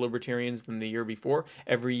there are more libertarians than the year before.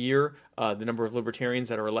 Every year the number of libertarians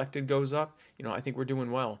that are elected goes up. I think we're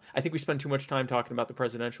doing well. I think we spend too much time talking about the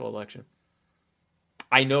presidential election.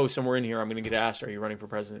 I know somewhere in here I'm going to get asked, are you running for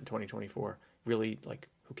president in 2024? Really,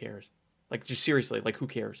 who cares? Just seriously, who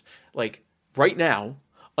cares? Right now,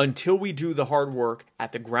 until we do the hard work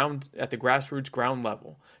at the grassroots ground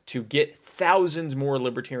level to get thousands more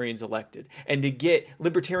libertarians elected and to get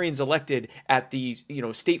libertarians elected at the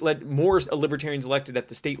more libertarians elected at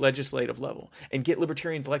the state legislative level and get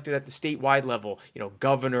libertarians elected at the statewide level,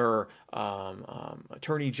 governor,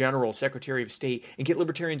 attorney general, secretary of state, and get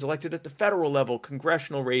libertarians elected at the federal level,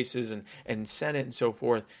 congressional races and Senate and so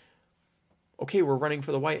forth. Okay, we're running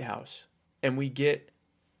for the White House and we get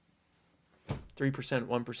 3%, 1%,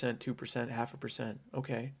 2%, 0.5%.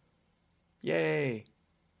 Okay. Yay.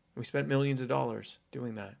 We spent millions of dollars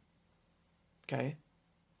doing that. Okay.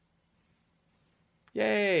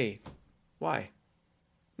 Yay. Why?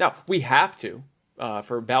 Now, we have to.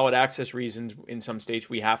 For ballot access reasons in some states,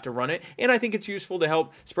 we have to run it. And I think it's useful to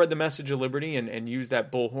help spread the message of liberty and use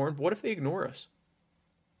that bullhorn. But what if they ignore us?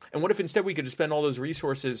 And what if instead we could just spend all those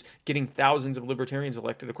resources getting thousands of libertarians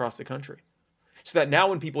elected across the country? So that now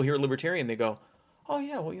when people hear libertarian, they go, oh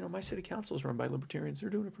yeah, well, my city council is run by libertarians. They're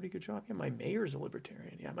doing a pretty good job. Yeah, my mayor is a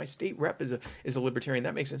libertarian. Yeah, my state rep is a libertarian.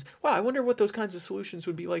 That makes sense. Wow, I wonder what those kinds of solutions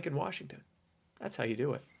would be like in Washington. That's how you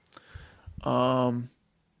do it.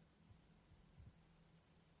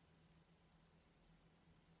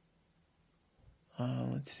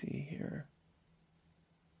 Let's see here.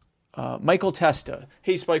 Michael Testa.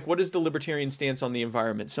 Hey, Spike, what is the libertarian stance on the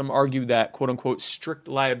environment? Some argue that, quote unquote, strict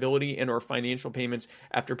liability and or financial payments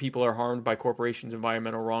after people are harmed by corporations'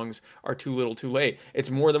 environmental wrongs are too little too late.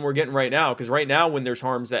 It's more than we're getting right now, because right now when there's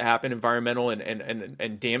harms that happen, environmental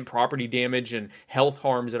and property damage and health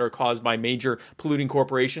harms that are caused by major polluting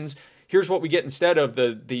corporations, here's what we get instead of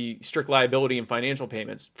the strict liability and financial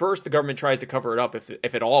payments. First, the government tries to cover it up if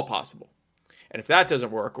at all possible. And if that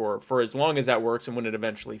doesn't work, or for as long as that works and when it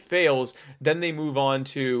eventually fails, then they move on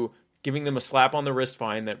to giving them a slap on the wrist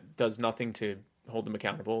fine that does nothing to hold them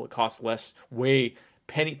accountable. It costs less,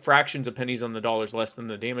 fractions of pennies on the dollars less than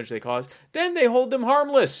the damage they cause. Then they hold them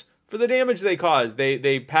harmless for the damage they caused.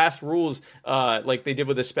 They pass rules like they did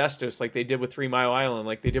with asbestos, like they did with 3 Mile Island,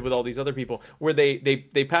 like they did with all these other people, where they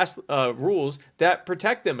pass rules that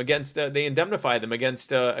protect them against, they indemnify them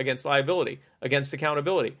against liability, against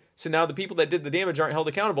accountability. So now the people that did the damage aren't held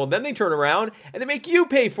accountable. Then they turn around and they make you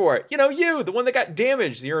pay for it. You, the one that got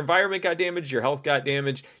damaged. Your environment got damaged, your health got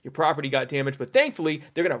damaged, your property got damaged, but thankfully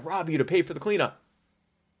they're going to rob you to pay for the cleanup.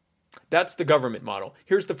 That's the government model.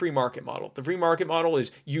 Here's the free market model. The free market model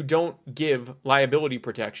is you don't give liability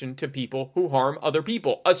protection to people who harm other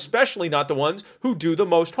people, especially not the ones who do the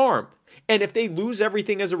most harm. And if they lose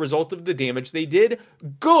everything as a result of the damage they did,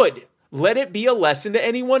 good. Let it be a lesson to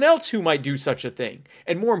anyone else who might do such a thing.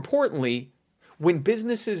 And more importantly, when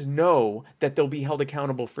businesses know that they'll be held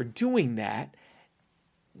accountable for doing that,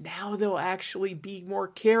 now they'll actually be more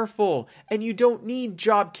careful. And you don't need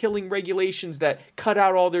job-killing regulations that cut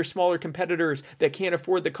out all their smaller competitors that can't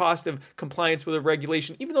afford the cost of compliance with a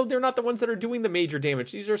regulation, even though they're not the ones that are doing the major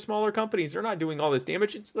damage. These are smaller companies. They're not doing all this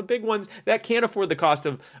damage. It's the big ones that can't afford the cost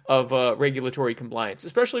of regulatory compliance,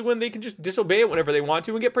 especially when they can just disobey it whenever they want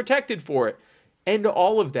to and get protected for it. And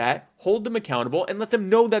all of that, hold them accountable and let them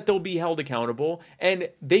know that they'll be held accountable, and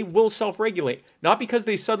they will self-regulate. Not because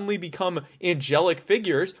they suddenly become angelic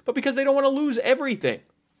figures, but because they don't want to lose everything.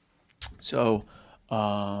 So,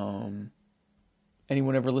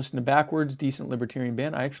 anyone ever listen to Backwards? Decent libertarian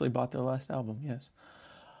band. I actually bought their last album, yes.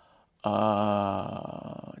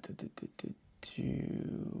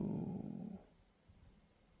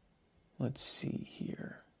 Let's see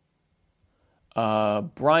here.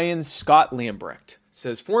 Brian Scott Lambrecht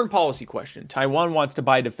says, foreign policy question. Taiwan wants to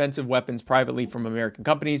buy defensive weapons privately from American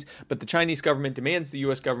companies, but the Chinese government demands the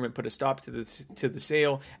U.S. government put a stop to the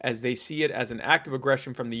sale as they see it as an act of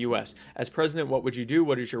aggression from the U.S. As president, what would you do?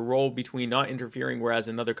 What is your role between not interfering, whereas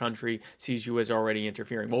another country sees you as already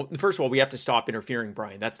interfering? Well, first of all, we have to stop interfering,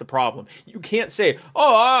 Brian. That's the problem. You can't say,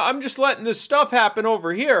 I'm just letting this stuff happen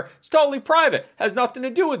over here. It's totally private. Has nothing to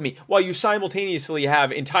do with me. While you simultaneously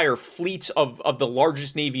have entire fleets of the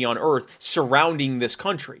largest navy on earth surrounding this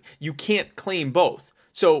country. You can't claim both.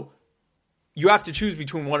 So you have to choose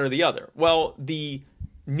between one or the other. Well, the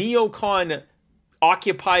neocon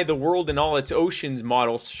occupy the world and all its oceans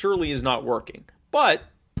model surely is not working. But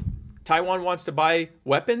Taiwan wants to buy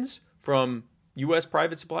weapons from U.S.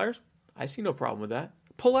 private suppliers. I see no problem with that.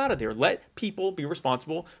 Pull out of there. Let people be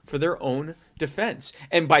responsible for their own defense.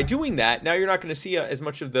 And by doing that, now you're not going to see as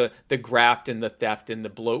much of the graft and the theft and the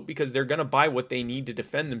bloat, because they're going to buy what they need to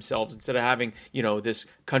defend themselves instead of having, this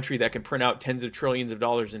country that can print out tens of trillions of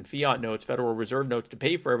dollars in fiat notes, Federal Reserve notes to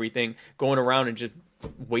pay for everything, going around and just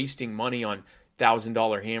wasting money on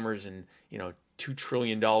 $1,000 hammers and, $2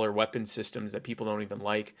 trillion weapon systems that people don't even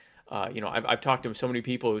like. I've talked to so many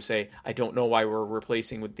people who say, I don't know why we're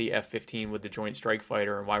replacing with the F-15 with the Joint Strike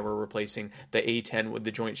Fighter and why we're replacing the A-10 with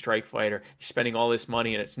the Joint Strike Fighter. You're spending all this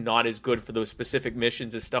money and it's not as good for those specific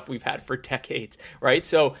missions as stuff we've had for decades, right?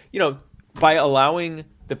 So, by allowing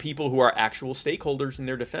the people who are actual stakeholders in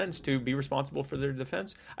their defense to be responsible for their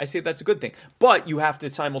defense, I say that's a good thing. But you have to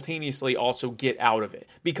simultaneously also get out of it,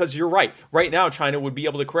 because you're right. Right now, China would be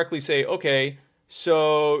able to correctly say, okay,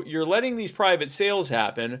 so you're letting these private sales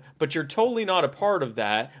happen, but you're totally not a part of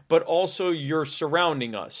that, but also you're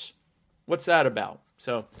surrounding us. What's that about?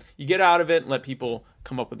 So you get out of it and let people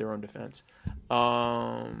come up with their own defense.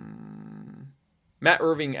 Matt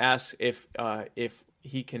Irving asks if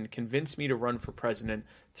he can convince me to run for president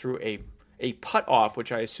through a putt-off,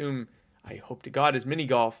 which I hope to God is mini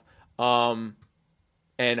golf. And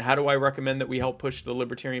how do I recommend that we help push the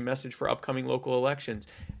libertarian message for upcoming local elections?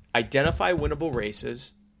 Identify winnable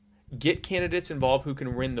races, get candidates involved who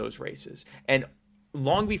can win those races. And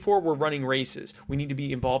long before we're running races, we need to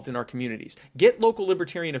be involved in our communities. Get local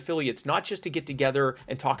libertarian affiliates, not just to get together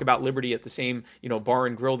and talk about liberty at the same, bar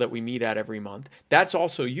and grill that we meet at every month. That's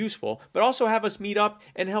also useful, but also have us meet up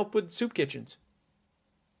and help with soup kitchens.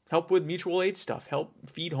 Help with mutual aid stuff. Help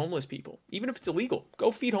feed homeless people. Even if it's illegal,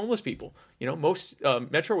 go feed homeless people. You know, most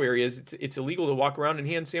metro areas, it's illegal to walk around and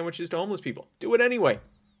hand sandwiches to homeless people. Do it anyway.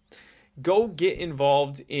 Go get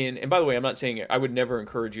involved in, and by the way, I'm not saying I would never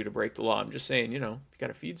encourage you to break the law. I'm just saying, you know, you got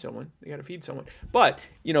to feed someone. You got to feed someone. But,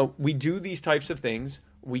 you know, we do these types of things.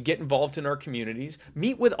 We get involved in our communities,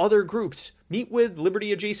 meet with other groups, meet with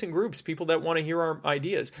liberty adjacent groups, people that want to hear our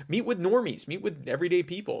ideas, meet with normies, meet with everyday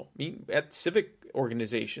people, meet at civic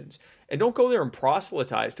organizations, and don't go there and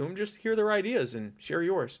proselytize to them. Just hear their ideas and share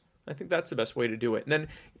yours. I think that's the best way to do it. And then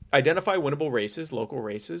identify winnable races, local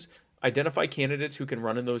races, identify candidates who can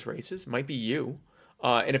run in those races. Might be you.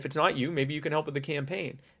 And if it's not you, maybe you can help with the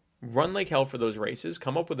campaign. Run like hell for those races.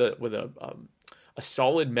 Come up with a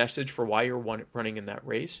solid message for why you're running in that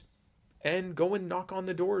race, and go and knock on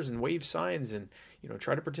the doors and wave signs and, you know,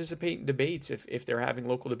 try to participate in debates if they're having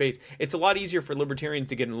local debates. It's a lot easier for libertarians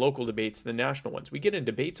to get in local debates than national ones. We get in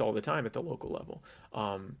debates all the time at the local level.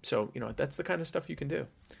 So, you know, that's the kind of stuff you can do.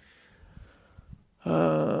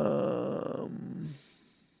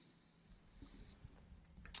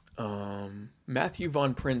 Matthew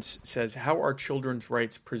Von Prince says, how are children's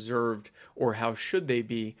rights preserved, or how should they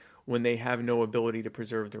be when they have no ability to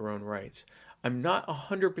preserve their own rights? I'm not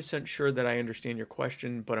 100% sure that I understand your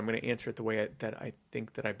question, but I'm going to answer it the way that I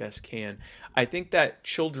think that I best can. I think that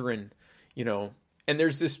children, you know, and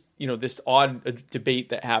there's this, you know, this odd debate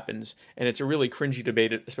that happens, and it's a really cringy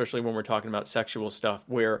debate, especially when we're talking about sexual stuff,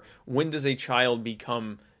 where when does a child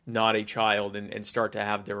become not a child and start to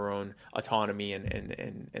have their own autonomy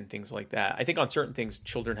and things like that. I think on certain things,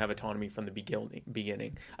 children have autonomy from the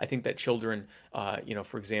beginning. I think that children, you know,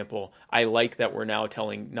 for example, I like that we're now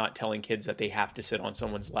not telling kids that they have to sit on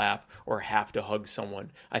someone's lap or have to hug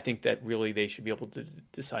someone. I think that really they should be able to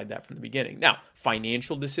decide that from the beginning. Now,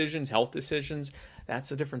 financial decisions, health decisions,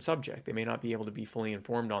 that's a different subject. They may not be able to be fully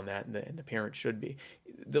informed on that, and the parent should be.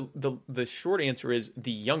 The short answer is,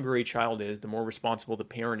 the younger a child is, the more responsible the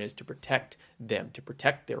parent is to protect them, to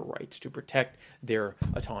protect their rights, to protect their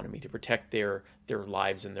autonomy, to protect their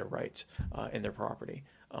lives and their rights and their property.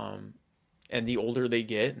 And the older they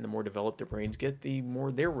get and the more developed their brains get, the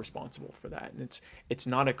more they're responsible for that. And it's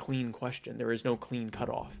not a clean question. There is no clean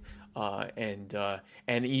cutoff.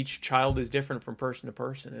 And each child is different from person to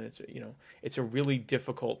person. And it's a really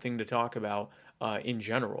difficult thing to talk about in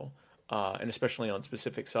general, and especially on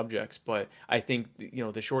specific subjects. But I think, you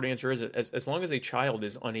know, the short answer is, as long as a child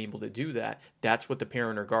is unable to do that, that's what the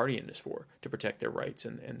parent or guardian is for, to protect their rights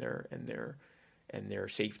and their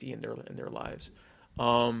safety and their lives.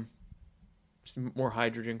 Some more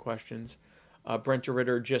hydrogen questions. Brent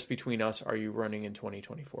Ritter, just between us, are you running in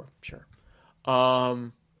 2024? Sure.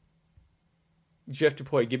 Jeff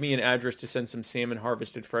DuPoy, give me an address to send some salmon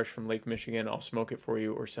harvested fresh from Lake Michigan. I'll smoke it for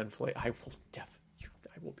you or send fillet. I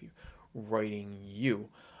will be writing you.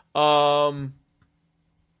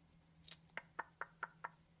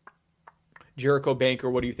 Jericho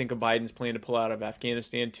Banker, what do you think of Biden's plan to pull out of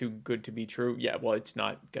Afghanistan? Too good to be true? Yeah, well, it's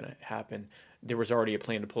not going to happen. There was already a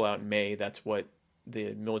plan to pull out in May. That's what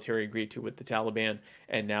the military agreed to with the Taliban.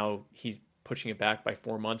 And now he's pushing it back by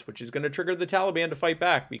 4 months, which is going to trigger the Taliban to fight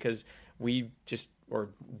back, because the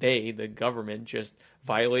government just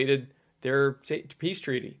violated their peace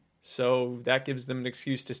treaty. So that gives them an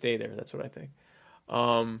excuse to stay there. That's what I think.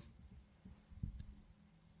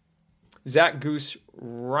 Zach Goose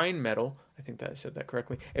Rheinmetall, I think that I said that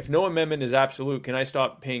correctly. If no amendment is absolute, can I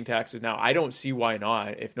stop paying taxes now? I don't see why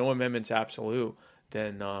not. If no amendment's absolute,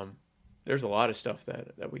 then there's a lot of stuff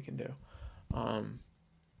that we can do.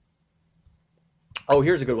 Oh,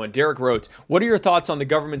 here's a good one. Derek Rhodes. What are your thoughts on the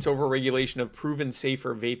government's overregulation of proven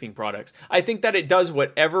safer vaping products? I think that it does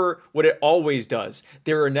what it always does.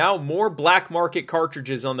 There are now more black market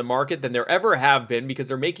cartridges on the market than there ever have been, because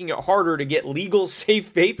they're making it harder to get legal,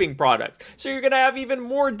 safe vaping products. So you're going to have even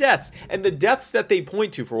more deaths. And the deaths that they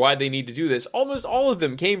point to for why they need to do this, almost all of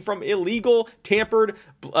them came from illegal, tampered,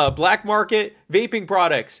 black market vaping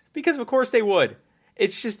products. Because of course they would.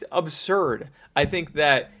 It's just absurd. I think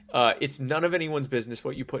that it's none of anyone's business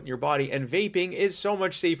what you put in your body, and vaping is so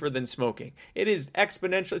much safer than smoking. It is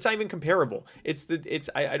exponential. It's not even comparable.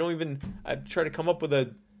 I try to come up with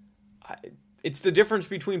it's the difference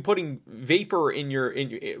between putting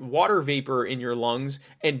water vapor in your lungs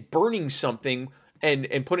and burning something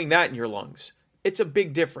and putting that in your lungs. It's a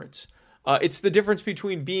big difference. It's the difference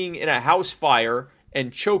between being in a house fire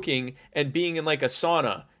and choking and being in like a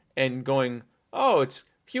sauna and going, oh, it's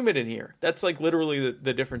humid in here. That's like literally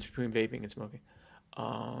the difference between vaping and smoking.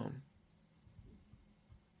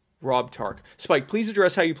 Rob Tark. Spike, please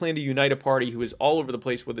address how you plan to unite a party who is all over the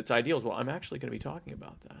place with its ideals. Well, I'm actually going to be talking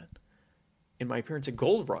about that in my appearance at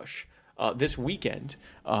Gold Rush this weekend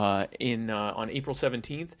on April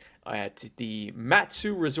 17th at the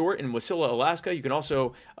Matsu Resort in Wasilla, Alaska. You can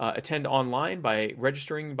also attend online by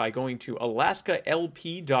registering by going to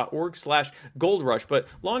AlaskaLP.org/goldrush. But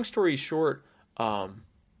long story short,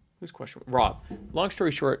 whose question? Rob. Long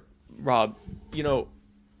story short, Rob,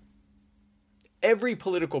 every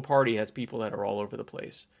political party has people that are all over the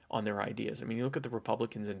place on their ideas. I mean, you look at the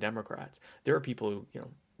Republicans and Democrats. There are people who,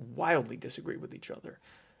 wildly disagree with each other.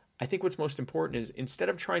 I think what's most important is instead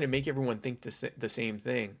of trying to make everyone think the same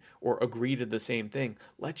thing or agree to the same thing,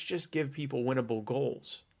 let's just give people winnable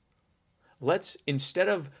goals. Instead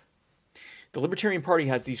of the Libertarian Party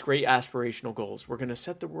has these great aspirational goals. We're going to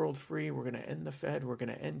set the world free. We're going to end the Fed. We're going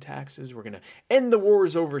to end taxes. We're going to end the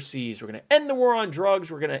wars overseas. We're going to end the war on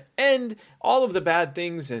drugs. We're going to end all of the bad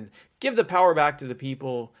things and give the power back to the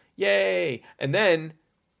people. Yay. And then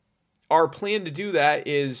our plan to do that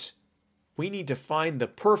is we need to find the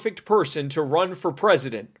perfect person to run for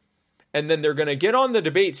president. And then they're going to get on the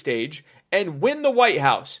debate stage and win the White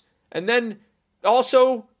House. And then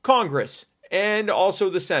also Congress and also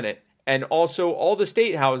the Senate. And also all the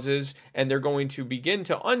state houses, and they're going to begin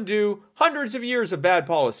to undo hundreds of years of bad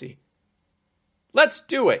policy. Let's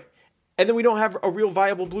do it. And then we don't have a real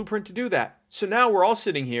viable blueprint to do that. So now we're all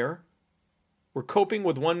sitting here. We're coping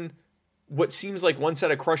with what seems like one set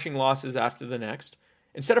of crushing losses after the next.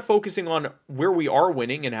 Instead of focusing on where we are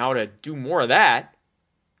winning and how to do more of that,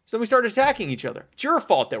 so then we start attacking each other. It's your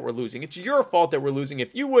fault that we're losing. It's your fault that we're losing.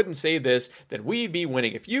 If you wouldn't say this, then we'd be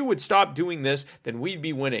winning. If you would stop doing this, then we'd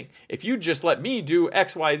be winning. If you just let me do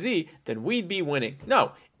X, Y, Z, then we'd be winning.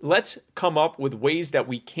 No, let's come up with ways that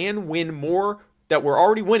we can win more, that we're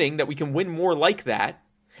already winning, that we can win more like that,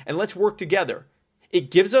 and let's work together. It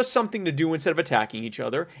gives us something to do instead of attacking each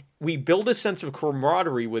other. We build a sense of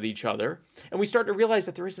camaraderie with each other, and we start to realize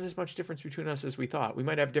that there isn't as much difference between us as we thought. We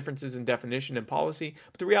might have differences in definition and policy,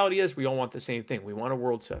 but the reality is we all want the same thing. We want a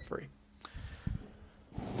world set free.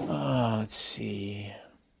 Let's see.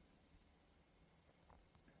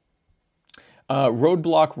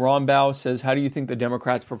 Roadblock Rombau says, how do you think the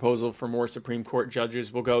Democrats' proposal for more Supreme Court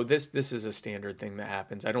judges will go? This is a standard thing that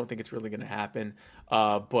happens. I don't think it's really going to happen.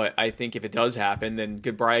 But I think if it does happen, then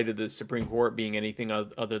goodbye to the Supreme Court being anything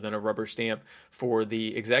other than a rubber stamp for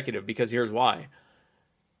the executive. Because here's why.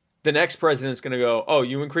 The next president's going to go, oh,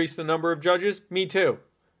 you increased the number of judges? Me too.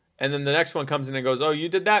 And then the next one comes in and goes, oh, you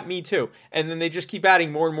did that? Me too. And then they just keep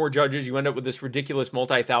adding more and more judges. You end up with this ridiculous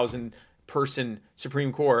multi-thousand person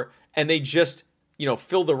Supreme Court, and they just,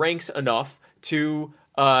 fill the ranks enough to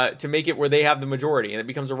make it where they have the majority, and it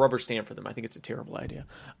becomes a rubber stamp for them. I think it's a terrible idea.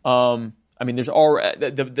 There's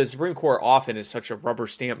the Supreme Court often is such a rubber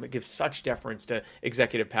stamp that gives such deference to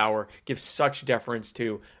executive power, gives such deference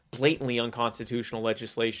to blatantly unconstitutional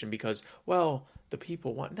legislation because, well, the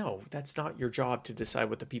people want. No, that's not your job to decide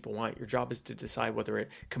what the people want. Your job is to decide whether it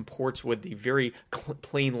comports with the very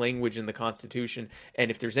plain language in the Constitution.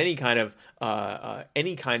 And if there's any kind of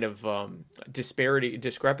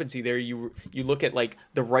discrepancy there, you look at like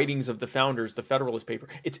the writings of the founders, the Federalist Paper.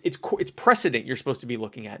 It's precedent you're supposed to be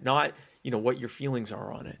looking at, not what your feelings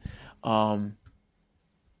are on it.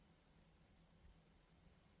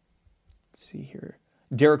 Let's see here.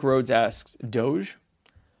 Derek Rhodes asks, Doge?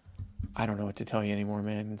 I don't know what to tell you anymore,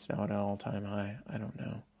 man. It's now at an all-time high. I don't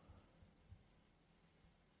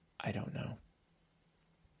know.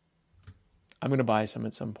 I'm going to buy some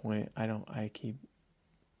at some point. I don't know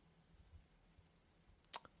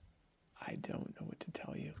what to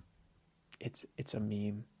tell you. It's a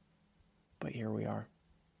meme. But here we are.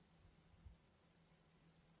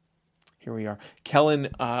 Kellen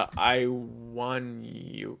Iwanyuk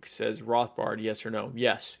says, Rothbard, yes or no?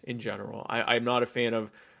 Yes, in general. I'm not a fan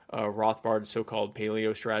of Rothbard's so-called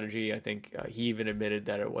paleo strategy. I think he even admitted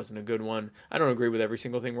that it wasn't a good one. I don't agree with every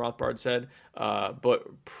single thing Rothbard said,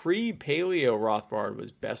 but pre-paleo Rothbard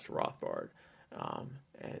was best Rothbard.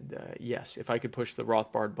 Yes, if I could push the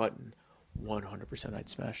Rothbard button, 100% I'd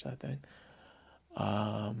smash that thing.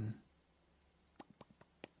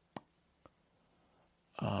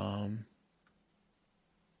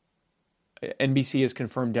 NBC has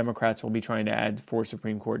confirmed Democrats will be trying to add 4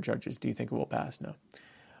 Supreme Court judges. Do you think it will pass? No.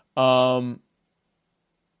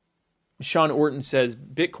 Sean Orton says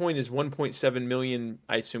Bitcoin is 1.7 million,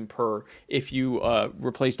 I assume, per if you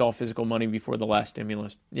replaced all physical money before the last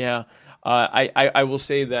stimulus. Yeah, I will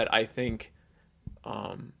say that I think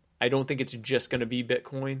I don't think it's just going to be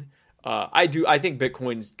Bitcoin. I think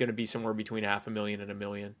Bitcoin's going to be somewhere between 500,000 and 1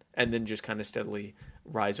 million, and then just kind of steadily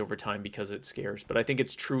rise over time because it's scarce. But I think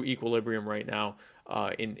it's true equilibrium right now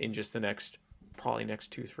in just the next probably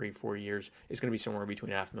next 2, 3, 4 years is going to be somewhere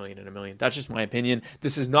between 500,000 and 1 million. That's just my opinion.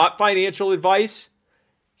 This is not financial advice.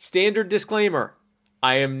 Standard disclaimer.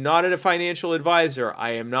 I am not a financial advisor.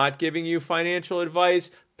 I am not giving you financial advice.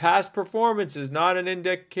 Past performance is not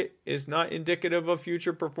indicative of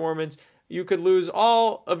future performance. You could lose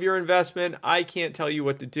all of your investment. I can't tell you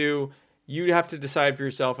what to do. You have to decide for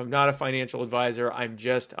yourself. I'm not a financial advisor. I'm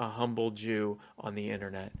just a humble Jew on the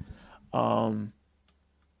internet.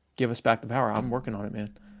 Give us back the power. I'm working on it,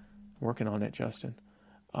 man. Working on it, Justin.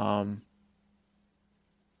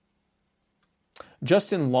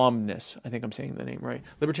 Justin Lomness, I think I'm saying the name right.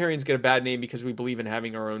 Libertarians get a bad name because we believe in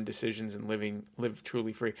having our own decisions and live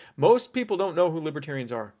truly free. Most people don't know who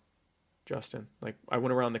libertarians are, Justin. Like, I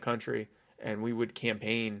went around the country and we would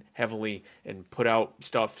campaign heavily and put out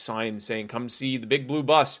signs saying, come see the big blue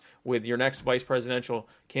bus with your next vice presidential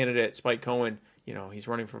candidate, Spike Cohen. You know, he's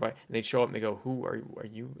running for vice. And they'd show up and they go, who are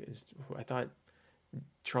you? I thought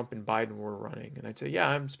Trump and Biden were running. And I'd say, yeah,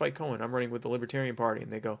 I'm Spike Cohen. I'm running with the Libertarian Party.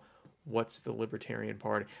 And they go, what's the Libertarian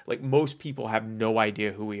Party? Like, most people have no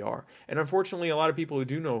idea who we are. And unfortunately, a lot of people who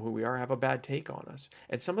do know who we are have a bad take on us.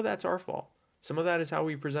 And some of that's our fault. Some of that is how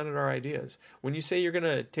we presented our ideas. When you say you're going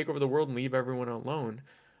to take over the world and leave everyone alone,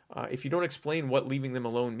 if you don't explain what leaving them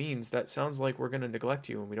alone means, that sounds like we're going to neglect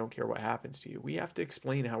you and we don't care what happens to you. We have to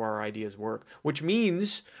explain how our ideas work, which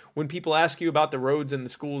means when people ask you about the roads and the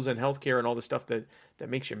schools and healthcare and all the stuff that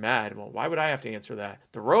makes you mad, well, why would I have to answer that?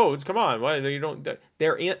 The roads, come on, why you don't?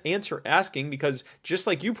 They're asking because just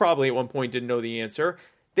like you probably at one point didn't know the answer,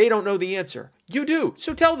 they don't know the answer. You do,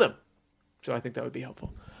 so tell them. So I think that would be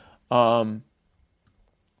helpful.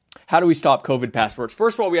 How do we stop COVID passports?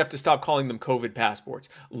 First of all, we have to stop calling them COVID passports.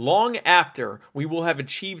 Long after we will have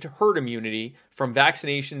achieved herd immunity from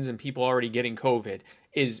vaccinations and people already getting COVID,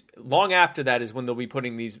 long after that is when they'll be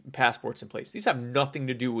putting these passports in place. These have nothing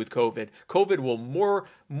to do with COVID. COVID will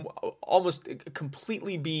almost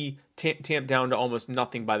completely be tamped down to almost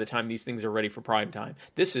nothing by the time these things are ready for prime time.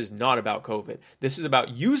 This is not about COVID. This is about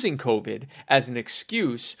using COVID as an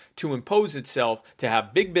excuse to impose itself, to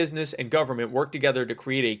have big business and government work together to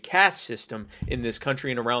create a caste system in this country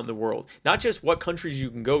and around the world. Not just what countries you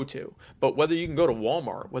can go to, but whether you can go to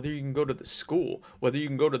Walmart, whether you can go to the school, whether you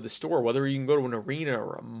can go to the store, whether you can go to an arena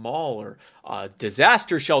or a mall or a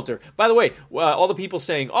disaster shelter. By the way, all the people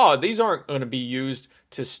saying, oh, these aren't going to be used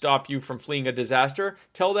to stop you from fleeing a disaster,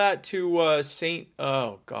 tell that to St.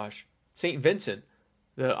 Vincent,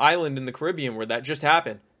 the island in the Caribbean where that just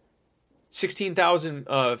happened. 16,000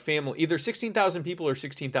 either 16,000 people or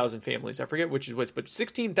 16,000 families. I forget which is which, but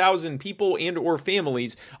 16,000 people and or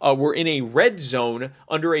families were in a red zone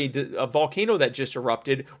under a volcano that just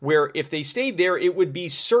erupted, where if they stayed there, it would be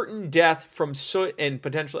certain death from soot and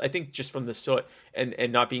potentially, I think just from the soot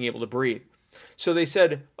and not being able to breathe. So they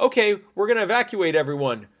said, okay, we're going to evacuate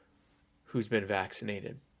everyone who's been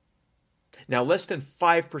vaccinated. Now, less than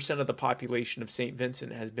 5% of the population of St.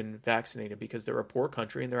 Vincent has been vaccinated because they're a poor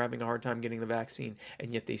country and they're having a hard time getting the vaccine.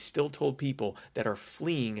 And yet they still told people that are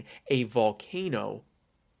fleeing a volcano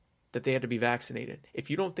that they had to be vaccinated. If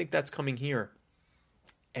you don't think that's coming here,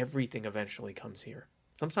 everything eventually comes here.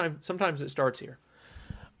 Sometimes it starts here.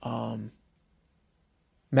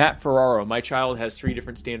 Matt Ferraro, my child has 3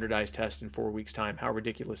 different standardized tests in 4 weeks' time. How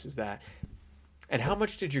ridiculous is that? And how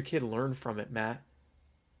much did your kid learn from it, Matt?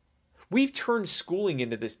 We've turned schooling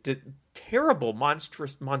into this terrible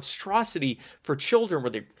monstrosity for children where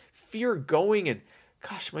they fear going and,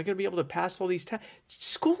 gosh, am I going to be able to pass all these tests?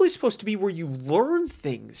 School is supposed to be where you learn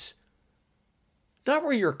things, not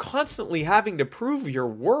where you're constantly having to prove your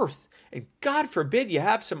worth. And God forbid you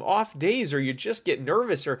have some off days or you just get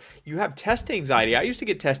nervous or you have test anxiety. I used to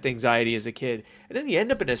get test anxiety as a kid. And then you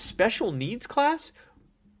end up in a special needs class.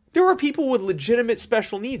 There are people with legitimate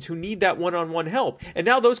special needs who need that one-on-one help. And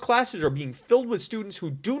now those classes are being filled with students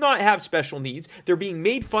who do not have special needs. They're being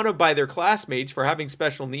made fun of by their classmates for having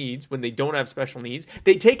special needs when they don't have special needs.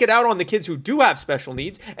 They take it out on the kids who do have special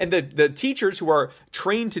needs. And the teachers who are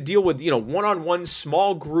trained to deal with, one-on-one,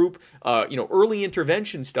 small group, early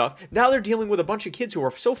intervention stuff, now they're dealing with a bunch of kids who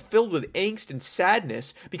are so filled with angst and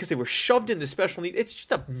sadness because they were shoved into special needs. It's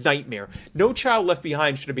just a nightmare. No Child Left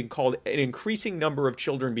Behind should have been called an increasing number of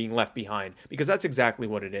children being left behind, because that's exactly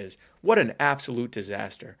what it is. What an absolute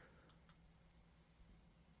disaster.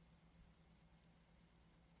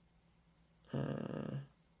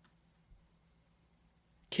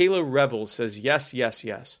 Kayla Revels says, yes, yes,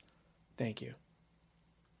 yes. Thank you.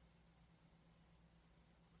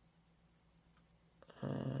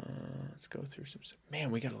 Let's go through some stuff. Man,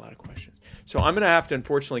 we got a lot of questions. So I'm going to have to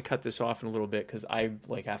unfortunately cut this off in a little bit because I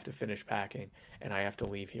have to finish packing and I have to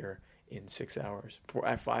leave here in 6 hours.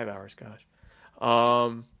 5 hours, gosh.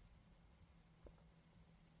 Bull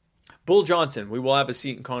Johnson, we will have a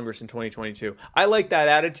seat in Congress in 2022. I like that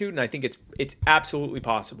attitude, and I think it's absolutely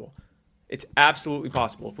possible. It's absolutely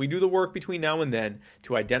possible. If we do the work between now and then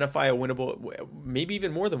to identify a winnable, maybe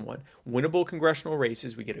even more than one, winnable congressional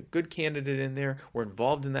races, we get a good candidate in there, we're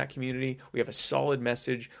involved in that community, we have a solid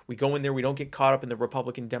message, we go in there, we don't get caught up in the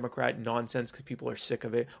Republican Democrat nonsense because people are sick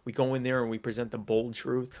of it. We go in there and we present the bold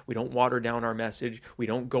truth. We don't water down our message. We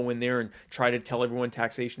don't go in there and try to tell everyone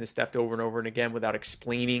taxation is theft over and over and again without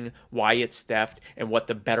explaining why it's theft and what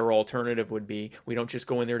the better alternative would be. We don't just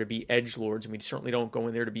go in there to be edgelords, and we certainly don't go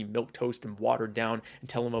in there to be milquetoast and watered down and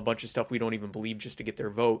tell them a bunch of stuff we don't even believe just to get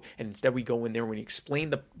their vote. And instead we go in there and we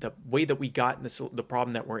explain the way that we got in the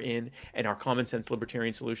problem that we're in and our common sense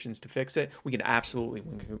libertarian solutions to fix it. We can absolutely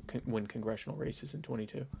win congressional races in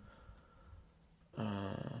 22.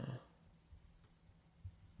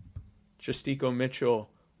 Justico Mitchell,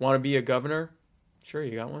 want to be a governor? Sure,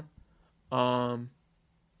 you got one.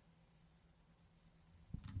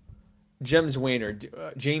 James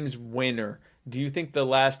Weiner, do you think the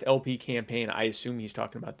last LP campaign, I assume he's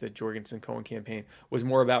talking about the Jorgensen-Cohen campaign, was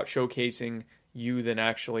more about showcasing you than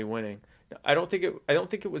actually winning? I don't think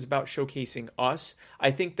it was about showcasing us.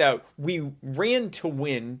 I think that we ran to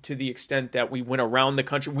win to the extent that we went around the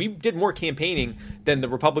country. We did more campaigning than the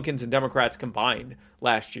Republicans and Democrats combined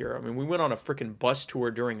last year. I mean, we went on a freaking bus tour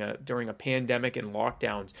during a pandemic and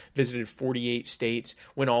lockdowns, visited 48 states,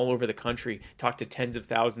 went all over the country, talked to tens of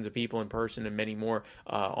thousands of people in person and many more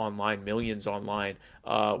online, millions online.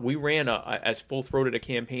 We ran as full-throated a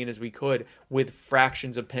campaign as we could with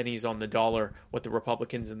fractions of pennies on the dollar what the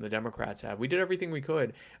Republicans and the Democrats have. We did everything we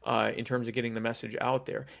could in terms of getting the message out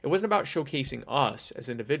there. It wasn't about showcasing us as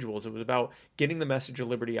individuals. It was about getting the message of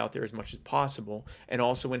liberty out there as much as possible, and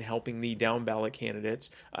also in helping the down-ballot candidates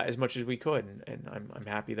as much as we could. And I'm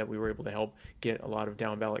happy that we were able to help get a lot of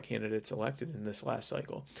down-ballot candidates elected in this last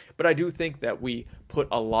cycle. But I do think that we put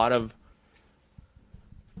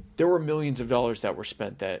there were millions of dollars that were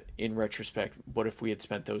spent that, in retrospect, what if we had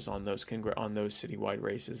spent those on those citywide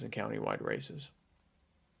races and countywide races?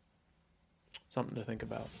 Something to think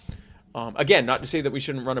about. Again, not to say that we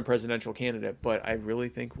shouldn't run a presidential candidate, but I really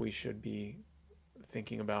think we should be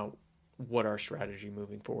thinking about what our strategy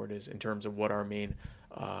moving forward is in terms of what our main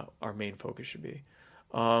focus should be.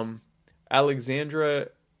 Alexandra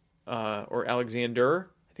or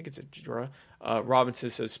Alexander, I think it's a Jura. Robinson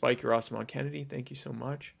says, "Spike, you're awesome on Kennedy. Thank you so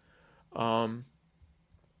much."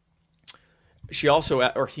 She also,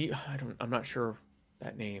 or he, I'm not sure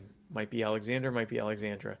that name. Might be Alexander, might be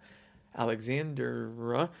Alexandra.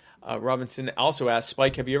 Alexandra Robinson also asked,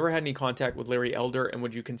 "Spike, have you ever had any contact with Larry Elder, and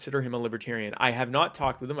would you consider him a libertarian?" I have not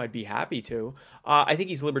talked with him. I'd be happy to. I think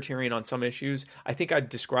he's libertarian on some issues. I think I'd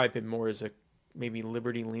describe him more as a maybe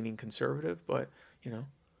liberty-leaning conservative, but, you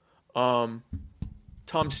know.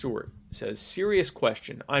 Tom Stewart says, "Serious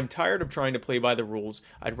question. I'm tired of trying to play by the rules.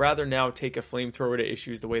 I'd rather now take a flamethrower to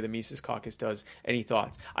issues the way the Mises Caucus does. Any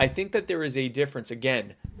thoughts?" I think that there is a difference.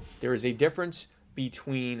 Again, there is a difference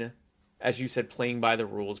between, as you said, playing by the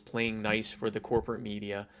rules, playing nice for the corporate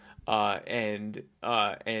media, and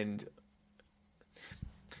I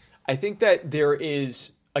think that there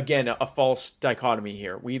is, again, a false dichotomy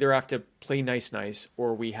here. We either have to play nice,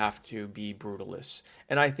 or we have to be brutalists.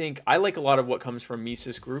 And I think I like a lot of what comes from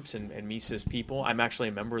Mises groups and Mises people. I'm actually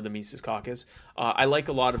a member of the Mises Caucus. I like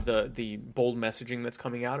a lot of the bold messaging that's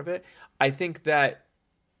coming out of it. I think that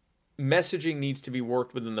messaging needs to be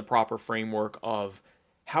worked within the proper framework of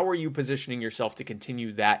how are you positioning yourself to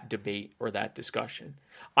continue that debate or that discussion.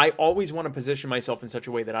 I always want to position myself in such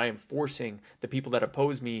a way that I am forcing the people that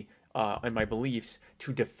oppose me and my beliefs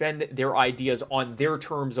to defend their ideas on their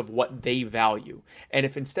terms of what they value. And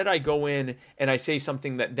if instead I go in and I say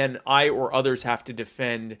something that then I or others have to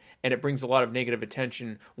defend, and it brings a lot of negative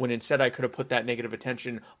attention, when instead I could have put that negative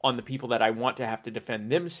attention on the people that I want to have to defend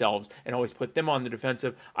themselves and always put them on the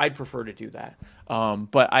defensive, I'd prefer to do that.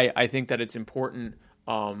 But I think that it's important.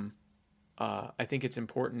 I think it's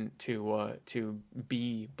important to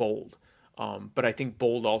be bold. But I think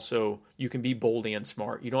bold also, you can be bold and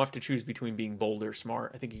smart. You don't have to choose between being bold or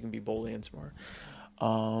smart. I think you can be bold and smart.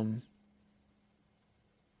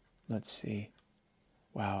 Let's see.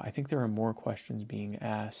 Wow, I think there are more questions being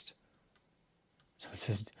asked. So it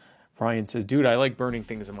says, Brian says, "Dude, I like burning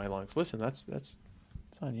things in my lungs." Listen, that's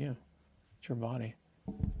on you. It's your body.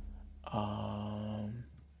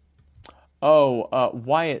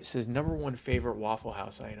 Wyatt says, "Number one favorite Waffle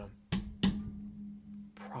House item."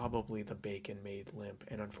 Probably the bacon made limp,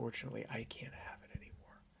 and unfortunately I can't have it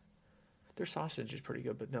anymore. Their sausage is pretty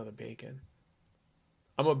good, but no, the bacon.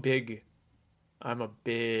 I'm a big I'm a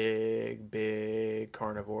big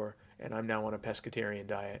carnivore, and I'm now on a pescatarian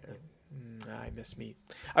diet. I miss meat.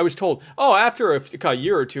 I was told, after a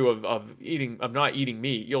year or two of not eating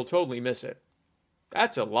meat, you'll totally miss it.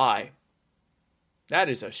 That's a lie. That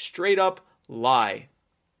is a straight up lie.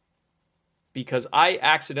 Because I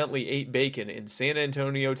accidentally ate bacon in San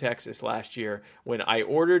Antonio, Texas last year when I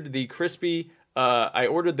ordered the crispy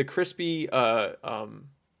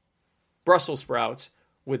Brussels sprouts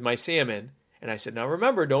with my salmon. And I said, now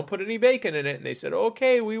remember, don't put any bacon in it. And they said,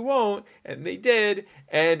 okay, we won't. And they did.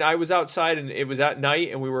 And I was outside, and it was at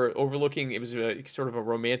night, and we were overlooking, it was sort of a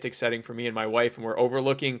romantic setting for me and my wife. And we're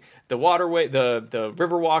overlooking the waterway, the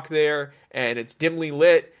river walk there, and it's dimly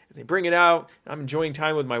lit. And they bring it out. And I'm enjoying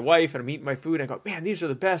time with my wife, and I'm eating my food. And I go, man, these are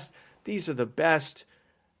the best. These are the best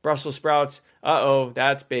Brussels sprouts.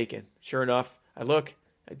 That's bacon. Sure enough, I look,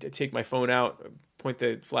 I take my phone out, point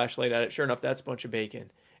the flashlight at it. Sure enough, that's a bunch of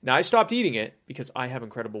bacon. Now, I stopped eating it because I have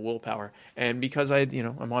incredible willpower, and because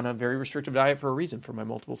I'm on a very restrictive diet for a reason, for my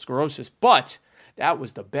multiple sclerosis. But that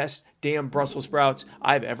was the best damn Brussels sprouts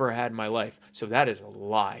I've ever had in my life. So that is a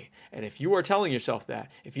lie. And if you are telling yourself that,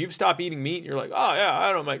 if you've stopped eating meat and you're like, oh yeah,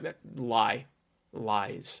 I don't like that, lie.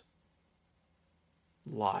 Lies.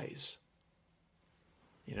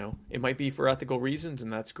 It might be for ethical reasons,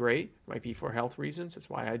 and that's great. It might be for health reasons. That's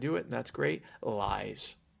why I do it, and that's great.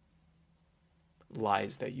 Lies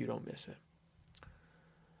that you don't miss it.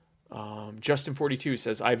 Justin42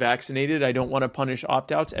 says, I vaccinated. I don't want to punish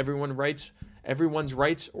opt-outs. Everyone's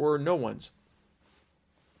rights or no one's.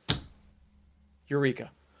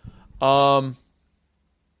 Eureka. Let's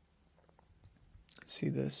see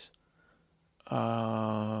this.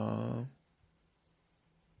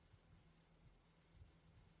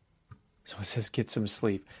 So it says, get some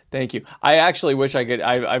sleep. Thank you. I actually wish I could.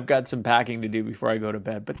 I've got some packing to do before I go to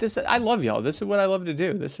bed. But I love y'all. This is what I love to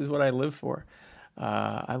do. This is what I live for.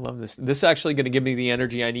 I love this. This is actually going to give me the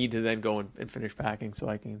energy I need to then go and finish packing so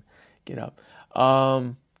I can get up.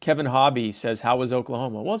 Kevin Hobby says, how was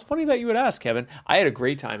Oklahoma? Well, it's funny that you would ask, Kevin. I had a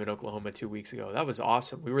great time in Oklahoma 2 weeks ago. That was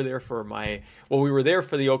awesome. We were there for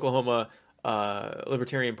the Oklahoma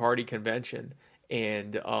Libertarian Party convention.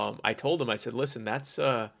 And I told him, I said, listen, that's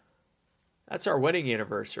our wedding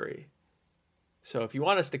anniversary. So if you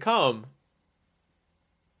want us to come,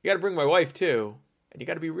 you got to bring my wife too. And you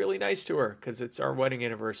got to be really nice to her because it's our wedding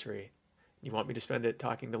anniversary. You want me to spend it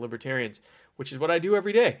talking to libertarians, which is what I do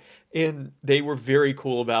every day. And they were very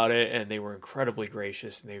cool about it, and they were incredibly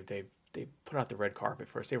gracious. And they put out the red carpet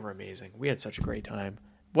for us. They were amazing. We had such a great time.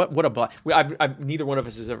 What a blast. Neither one of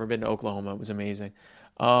us has ever been to Oklahoma. It was amazing.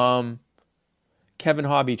 Kevin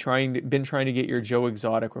Hobby, been trying to get your Joe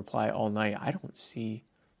Exotic reply all night. I don't see.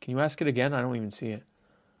 Can you ask it again? I don't even see it.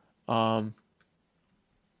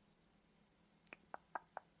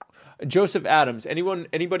 Joseph Adams,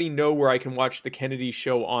 anybody know where I can watch the Kennedy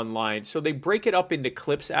show online? So they break it up into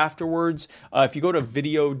clips afterwards. If you go to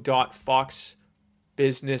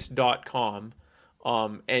video.foxbusiness.com,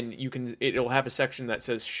 and it'll have a section that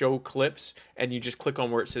says show clips, and you just click on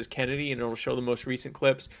where it says Kennedy, and it'll show the most recent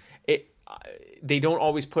clips. They don't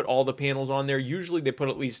always put all the panels on there. Usually they put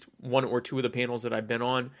at least one or two of the panels that I've been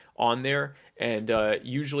on there. And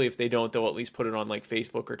usually if they don't, they'll at least put it on like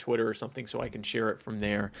Facebook or Twitter or something so I can share it from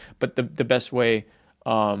there. But the best way,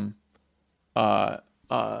 the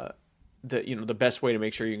best way to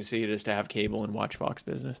make sure you can see it is to have cable and watch Fox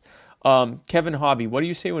Business. Kevin Hobby, what do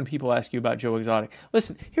you say when people ask you about Joe Exotic?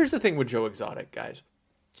 Listen, here's the thing with Joe Exotic, guys.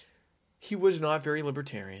 He was not very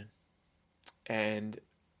libertarian. And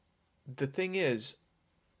the thing is,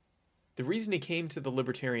 the reason he came to the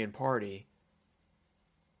Libertarian Party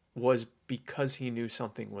was because he knew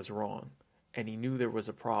something was wrong, and he knew there was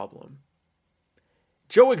a problem.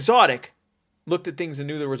 Joe Exotic looked at things and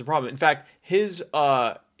knew there was a problem. In fact, his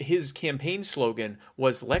campaign slogan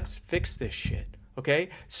was, let's fix this shit, okay?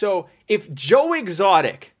 So if Joe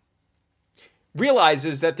Exotic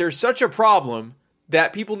realizes that there's such a problem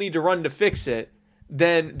that people need to run to fix it,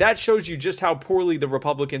 then that shows you just how poorly the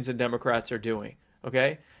Republicans and Democrats are doing,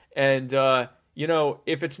 okay? And,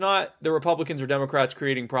 if it's not the Republicans or Democrats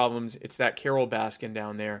creating problems, it's that Carol Baskin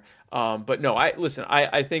down there. But no,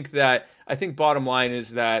 I think bottom line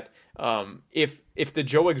is that if the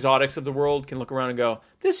Joe Exotics of the world can look around and go,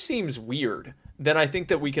 this seems weird, then I think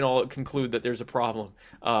that we can all conclude that there's a problem,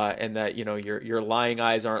 and that, your lying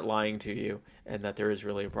eyes aren't lying to you, and that there is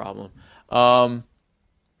really a problem.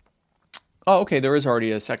 Oh, okay. There is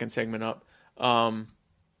already a second segment up.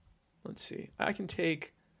 Let's see. I can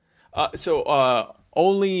take.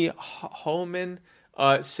 Only Holman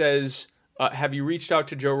says, Have you reached out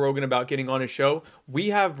to Joe Rogan about getting on his show? We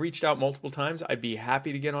have reached out multiple times. I'd be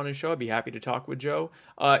happy to get on his show. I'd be happy to talk with Joe.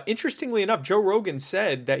 Interestingly enough, Joe Rogan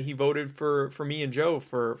said that he voted for me and Joe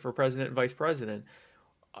for president and vice president.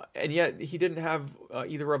 And yet he didn't have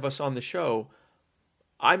either of us on the show.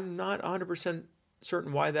 I'm not 100%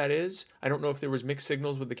 certain why that is. I don't know if there was mixed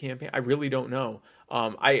signals with the campaign. I really don't know.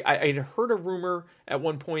 I had heard a rumor at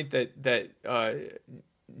one point that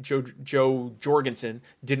Joe Jorgensen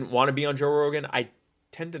didn't want to be on Joe Rogan. I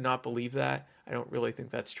tend to not believe that. I don't really think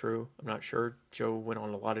that's true. I'm not sure. Joe went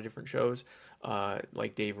on a lot of different shows,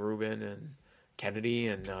 like Dave Rubin and Kennedy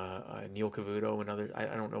and Neil Cavuto and others. I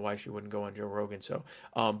don't know why she wouldn't go on Joe Rogan. So,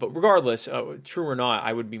 but regardless, true or not,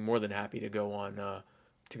 I would be more than happy to go on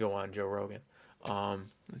Joe Rogan.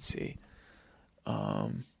 Let's see.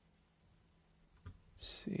 Let's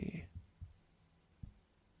see.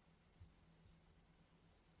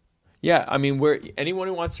 Yeah, I mean, anyone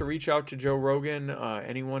who wants to reach out to Joe Rogan,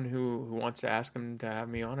 anyone who wants to ask him to have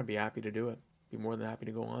me on, I'd be happy to do it. Be more than happy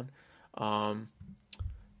to go on.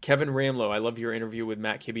 Kevin Ramlow, I love your interview with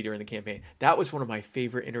Matt Kibbe during the campaign. That was one of my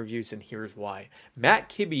favorite interviews, and here's why. Matt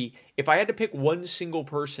Kibbe, if I had to pick one single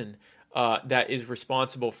person that is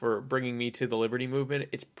responsible for bringing me to the Liberty Movement,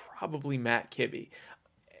 it's probably Matt Kibbe.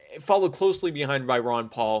 Followed closely behind by Ron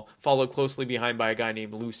Paul, followed closely behind by a guy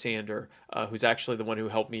named Lou Sander, who's actually the one who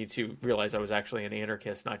helped me to realize I was actually an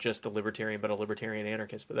anarchist, not just a libertarian, but a libertarian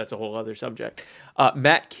anarchist, but that's a whole other subject.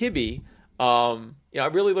 Matt Kibbe, I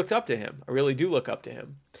really looked up to him. I really do look up to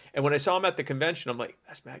him. And when I saw him at the convention, I'm like,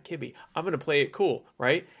 that's Matt Kibbe. I'm going to play it cool,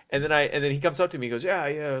 right? And then he comes up to me, he goes,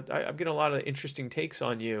 yeah, I'm getting a lot of interesting takes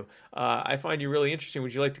on you. I find you really interesting.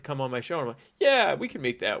 Would you like to come on my show? And I'm like, yeah, we can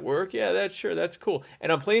make that work. Yeah, that's cool.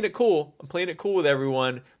 And I'm playing it cool. I'm playing it cool with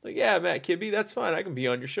everyone. Like, yeah, Matt Kibbe, that's fine. I can be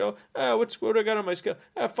on your show. What do I got on my schedule?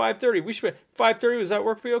 5:30. We should be 5:30. Does that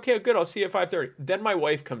work for you? Okay, good. I'll see you at 5:30. Then my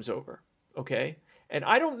wife comes over. Okay. And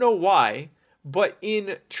I don't know why, but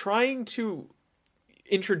in trying to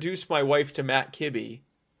introduce my wife to Matt Kibbe,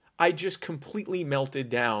 I just completely melted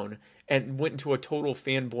down and went into a total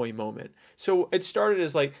fanboy moment. So it started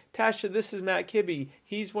as like, Tasha, this is Matt Kibbe.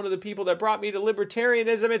 He's one of the people that brought me to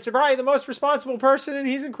libertarianism. It's probably the most responsible person, and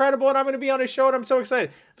he's incredible, and I'm going to be on his show, and I'm so excited.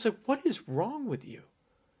 I was like, what is wrong with you?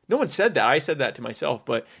 No one said that. I said that to myself,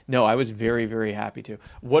 but no, I was very, very happy to.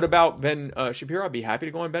 What about Ben Shapiro? I'd be happy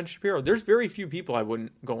to go on Ben Shapiro. There's very few people I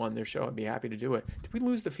wouldn't go on their show. I'd be happy to do it. Did we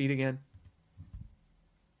lose the feed again?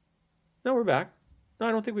 No, we're back. No,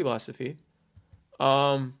 I don't think we lost the feed.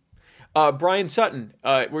 Brian Sutton,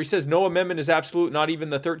 where he says no amendment is absolute, not even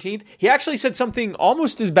the 13th. He actually said something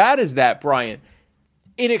almost as bad as that, Brian.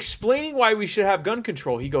 In explaining why we should have gun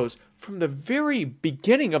control, he goes, from the very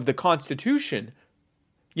beginning of the Constitution,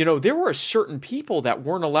 there were certain people that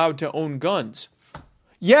weren't allowed to own guns.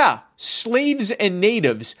 Yeah, slaves and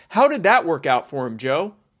natives. How did that work out for him,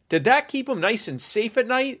 Joe? Did that keep him nice and safe at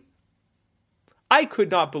night? I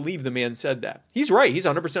could not believe the man said that. He's right. He's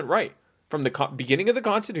 100% right. From the beginning of the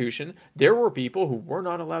Constitution, there were people who were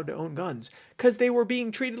not allowed to own guns because they were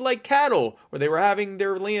being treated like cattle, or they were having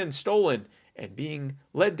their land stolen and being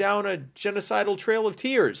led down a genocidal trail of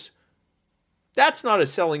tears. That's not a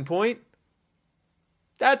selling point.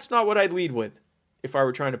 That's not what I'd lead with if I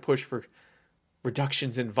were trying to push for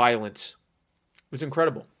reductions in violence. It was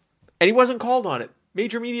incredible. And he wasn't called on it.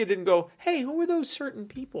 Major media didn't go, hey, who are those certain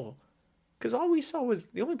people? Because all we saw was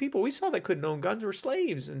the only people we saw that couldn't own guns were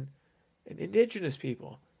slaves and indigenous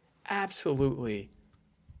people. Absolutely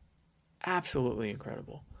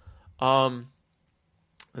incredible.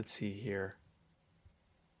 Let's see here.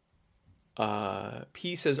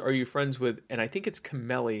 P says, are you friends with, and I think it's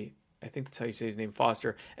Camelli, I think that's how you say his name,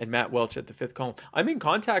 Foster, and Matt Welch at the Fifth Column. I'm in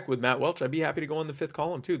contact with Matt Welch. I'd be happy to go on the Fifth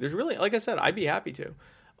Column too. There's really, like I said, I'd be happy to.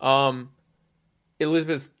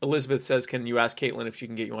 Elizabeth says, can you ask Caitlin if she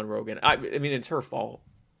can get you on Rogan? I mean, it's her fault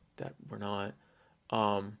that we're not.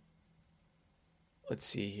 Let's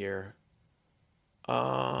see here.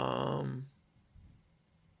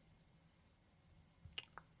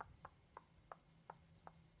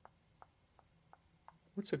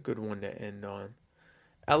 What's a good one to end on?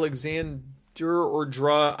 Alexander or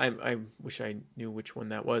Dra, I wish I knew which one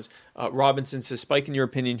that was. Robinson says, Spike, in your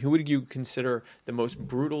opinion, who would you consider the most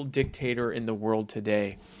brutal dictator in the world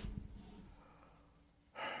today?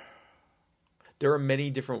 There are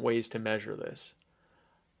many different ways to measure this.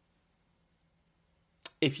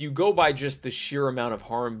 If you go by just the sheer amount of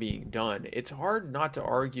harm being done, it's hard not to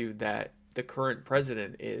argue that the current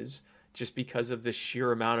president is, just because of the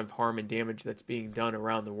sheer amount of harm and damage that's being done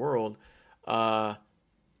around the world.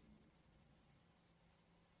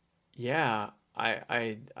 Yeah,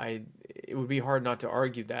 it would be hard not to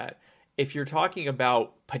argue that. if you're talking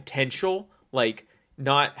about potential, like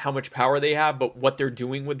not how much power they have, but what they're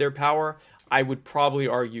doing with their power, I would probably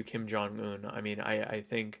argue Kim Jong-un. I mean, I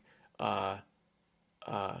think it's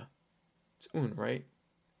Un, right?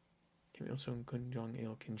 Kim Il-sung, Kim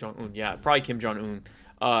Jong-il, Kim Jong-un. Yeah, probably Kim Jong-un.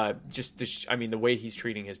 I mean, the way he's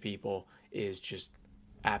treating his people is just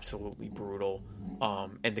absolutely brutal.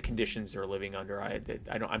 And the conditions they're living under,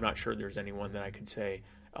 I'm not sure there's anyone that I could say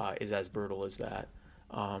is as brutal as that.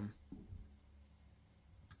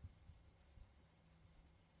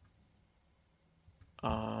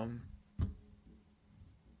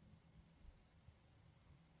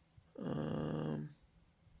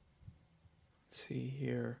 Let's see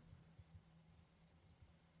here.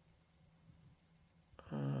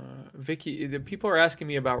 Vicky, the people are asking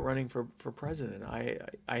me about running for president.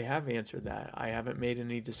 I have answered that. I haven't made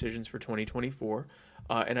any decisions for 2024.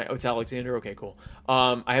 It's Alexander. Okay, cool.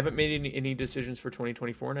 I haven't made any decisions for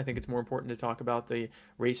 2024, and I think it's more important to talk about the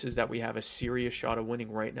races that we have a serious shot of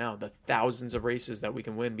winning right now, the thousands of races that we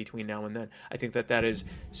can win between now and then. I think that is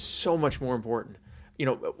so much more important. You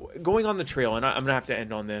know, going on the trail, and I'm going to have to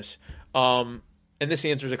end on this, and this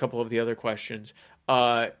answers a couple of the other questions.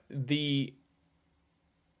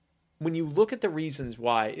 When you look at the reasons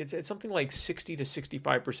why, it's something like 60 to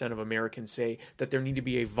 65% of Americans say that there need to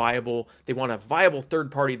be they want a viable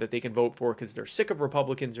third party that they can vote for because they're sick of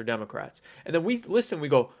Republicans or Democrats. And then we listen, we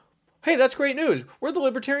go, hey, that's great news. We're the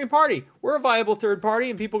Libertarian Party. We're a viable third party.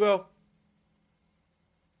 And people go.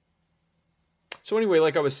 So anyway,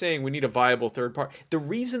 like I was saying, we need a viable third party. The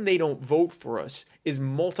reason they don't vote for us is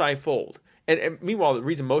multifold. And meanwhile, the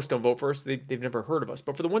reason most don't vote for us, they've never heard of us.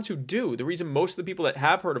 But for the ones who do, the reason most of the people that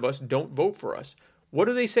have heard of us don't vote for us, what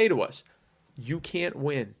do they say to us? You can't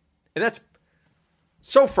win. And that's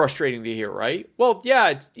so frustrating to hear, right? Well, yeah,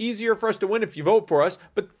 it's easier for us to win if you vote for us,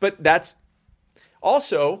 but that's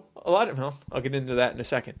also I'll get into that in a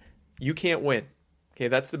second. You can't win. Okay,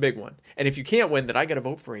 that's the big one. And if you can't win, then I got to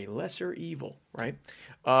vote for a lesser evil, right?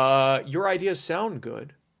 Your ideas sound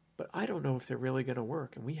good, but I don't know if they're really going to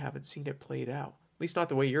work, and we haven't seen it played out, at least not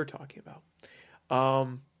the way you're talking about.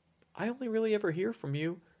 I only really ever hear from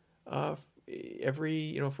you for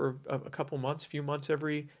a couple months, few months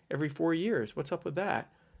every 4 years. What's up with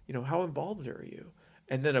that? How involved are you?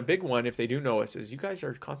 And then a big one, if they do know us, is you guys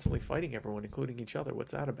are constantly fighting everyone, including each other.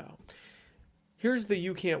 What's that about? Here's the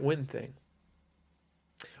you can't win thing.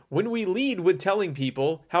 When we lead with telling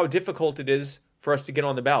people how difficult it is for us to get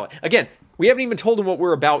on the ballot. Again, we haven't even told them what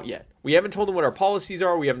we're about yet. We haven't told them what our policies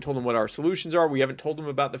are. We haven't told them what our solutions are. We haven't told them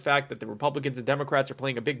about the fact that the Republicans and Democrats are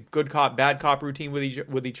playing a big good cop, bad cop routine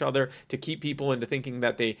with each other to keep people into thinking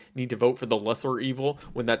that they need to vote for the lesser evil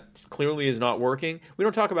when that clearly is not working. We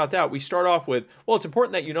don't talk about that. We start off with, well, it's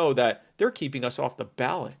important that you know that they're keeping us off the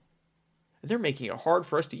ballot. And they're making it hard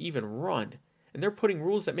for us to even run. And they're putting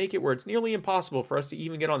rules that make it where it's nearly impossible for us to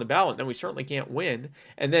even get on the ballot. Then we certainly can't win.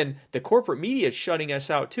 And then the corporate media is shutting us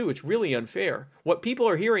out too. It's really unfair. What people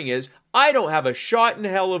are hearing is, I don't have a shot in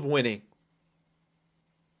hell of winning.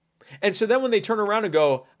 And so then when they turn around and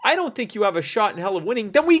go, I don't think you have a shot in hell of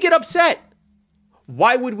winning, then we get upset.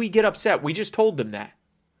 Why would we get upset? We just told them that.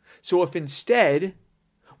 So if instead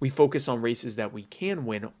we focus on races that we can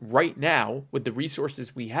win right now with the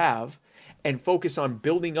resources we have, and focus on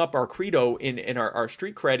building up our credo in our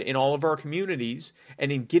street cred in all of our communities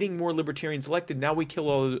and in getting more libertarians elected, now we kill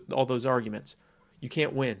all those arguments. You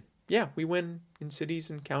can't win. Yeah, we win in cities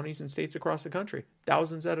and counties and states across the country,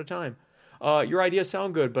 thousands at a time. Your ideas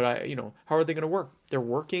sound good, but how are they going to work? They're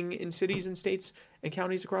working in cities and states and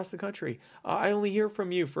counties across the country. I only hear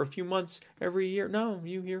from you for a few months every year. No,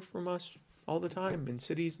 you hear from us all the time in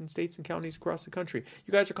cities and states and counties across the country.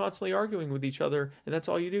 You guys are constantly arguing with each other, and that's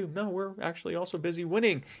all you do. No, we're actually also busy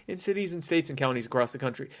winning in cities and states and counties across the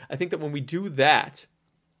country. I think that when we do that,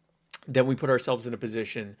 then we put ourselves in a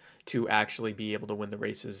position to actually be able to win the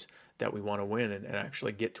races that we want to win and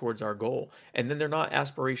actually get towards our goal. And then they're not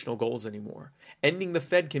aspirational goals anymore. Ending the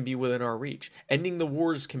Fed can be within our reach. Ending the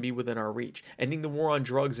wars can be within our reach. Ending the war on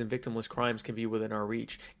drugs and victimless crimes can be within our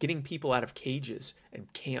reach. Getting people out of cages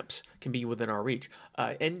and camps can be within our reach.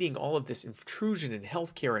 Ending all of this intrusion in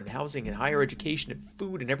healthcare and housing and higher education and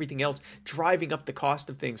food and everything else, driving up the cost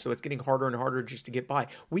of things so it's getting harder and harder just to get by.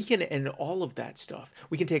 We can end all of that stuff.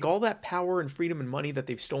 We can take all that power and freedom and money that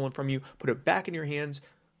they've stolen from you, put it back in your hands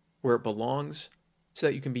where it belongs, so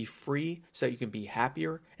that you can be free, so that you can be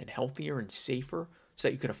happier and healthier and safer, so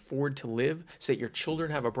that you can afford to live, so that your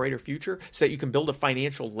children have a brighter future, so that you can build a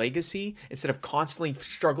financial legacy instead of constantly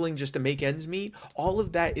struggling just to make ends meet. All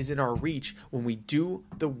of that is in our reach when we do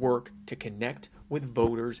the work to connect with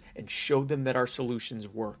voters and show them that our solutions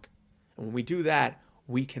work. And when we do that,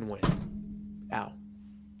 we can win. Ow,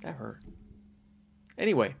 that hurt.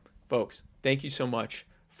 Anyway, folks, thank you so much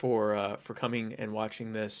for coming and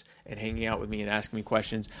watching this and hanging out with me and asking me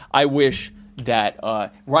questions. I wish that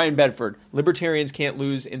Ryan Bedford, libertarians can't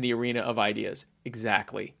lose in the arena of ideas.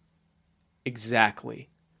 Exactly.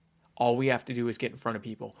 All we have to do is get in front of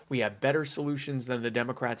people. We have better solutions than the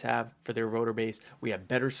Democrats have for their voter base. We have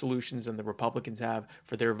better solutions than the Republicans have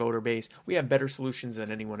for their voter base. We have better solutions than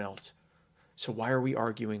anyone else. So why are we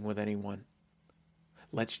arguing with anyone?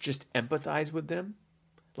 Let's just empathize with them.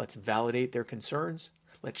 Let's validate their concerns.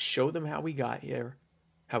 Let's show them how we got here,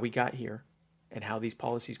 and how these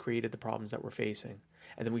policies created the problems that we're facing.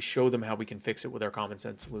 And then we show them how we can fix it with our common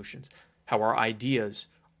sense solutions. How our ideas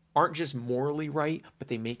aren't just morally right, but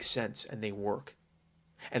they make sense and they work.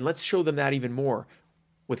 And let's show them that even more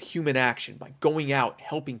with human action, by going out,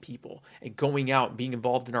 helping people, and going out and being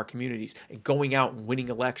involved in our communities, and going out and winning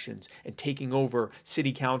elections, and taking over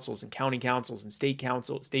city councils and county councils and state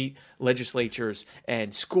legislatures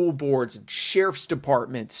and school boards and sheriff's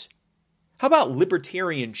departments. How about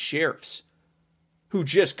libertarian sheriffs who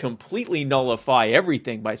just completely nullify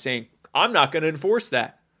everything by saying, I'm not going to enforce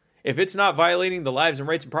that. If it's not violating the lives and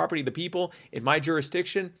rights and property of the people in my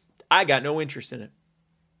jurisdiction, I got no interest in it.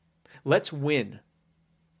 Let's win.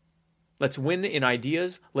 Let's win in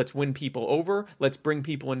ideas. Let's win people over. Let's bring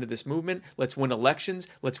people into this movement. Let's win elections.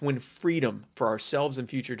 Let's win freedom for ourselves and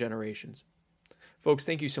future generations. Folks,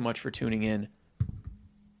 thank you so much for tuning in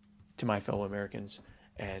to my fellow Americans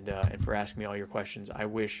and for asking me all your questions. I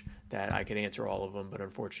wish that I could answer all of them, but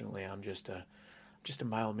unfortunately, I'm just a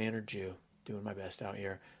mild-mannered Jew doing my best out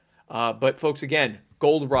here. But folks, again,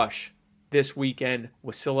 Gold Rush this weekend,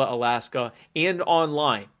 Wasilla, Alaska, and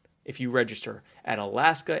online. If you register at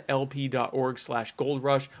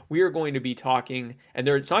alaska.lp.org/goldrush, we are going to be talking, and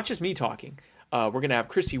it's not just me talking. We're going to have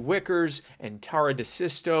Chrissy Wickers and Tara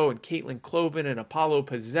DeSisto and Caitlin Cloven and Apollo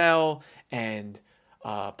Pizzell and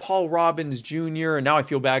Paul Robbins Jr. And now I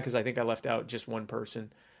feel bad because I think I left out just one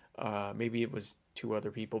person. Maybe it was two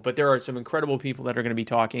other people. But there are some incredible people that are going to be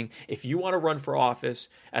talking. If you want to run for office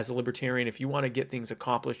as a libertarian, if you want to get things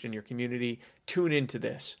accomplished in your community, tune into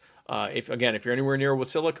this. If you're anywhere near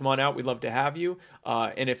Wasilla, come on out. We'd love to have you.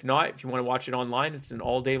 And if not, if you want to watch it online, it's an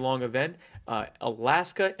all-day long event.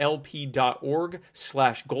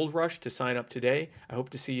 AlaskaLP.org/goldrush to sign up today. I hope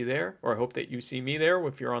to see you there, or I hope that you see me there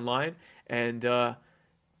if you're online. And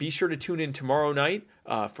be sure to tune in tomorrow night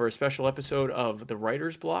for a special episode of The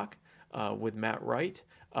Writer's Block with Matt Wright.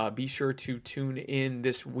 Be sure to tune in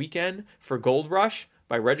this weekend for Gold Rush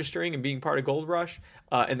by registering and being part of Gold Rush.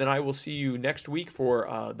 And then I will see you next week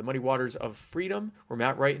for the Muddy Waters of Freedom, where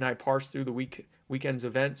Matt Wright and I parse through the weekend's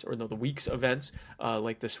events, or the week's events,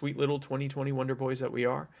 like the sweet little 2020 Wonder Boys that we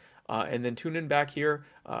are. And then tune in back here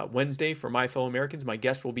Wednesday for My Fellow Americans. My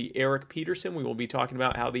guest will be Eric Peterson. We will be talking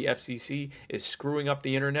about how the FCC is screwing up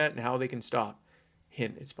the internet and how they can stop.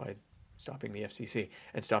 Hint, it's by stopping the FCC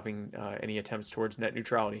and stopping any attempts towards net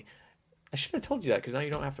neutrality. I shouldn't have told you that, because now you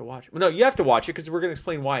don't have to watch it. Well, no, you have to watch it because we're going to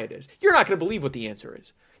explain why it is. You're not going to believe what the answer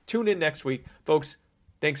is. Tune in next week. Folks,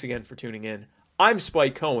 thanks again for tuning in. I'm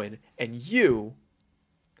Spike Cohen, and you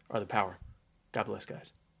are the power. God bless,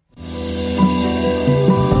 guys.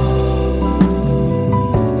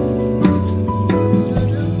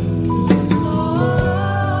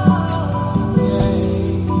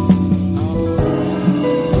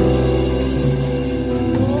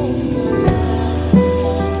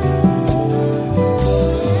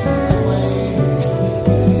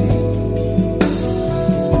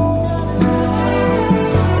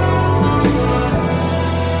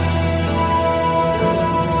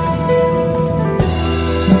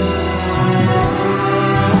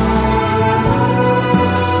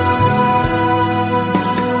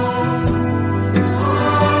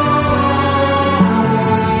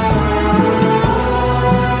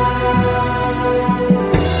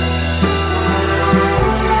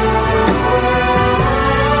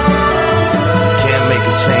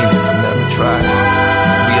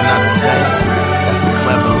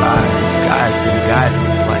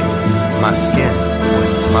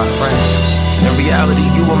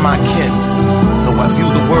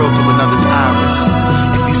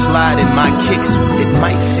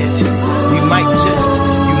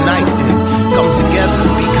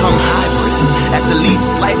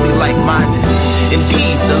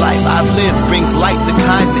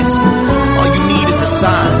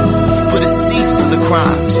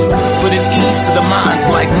 Put an ease to the minds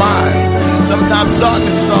like mine. Sometimes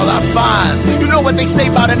darkness is all I find. You know what they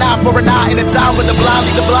say about an eye for an eye and a dime with the blind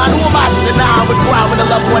lead the blind. Who am I to deny? I would cry when a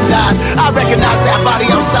loved one dies. I recognize that body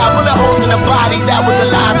outside with the holes in the body that was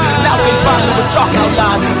alive. Now can find it with chalk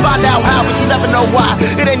outline. Find out how, but you never know why.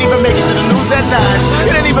 It ain't even make it to the news at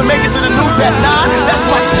 9. It ain't even make it to the news at 9. That's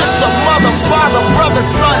my sister, mother, father, brother,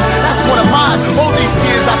 son. That's one of mine. All these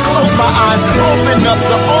years I close my eyes, open up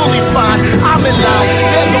to only find I'm in line.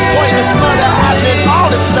 There's a pointless murder happening all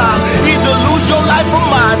the time.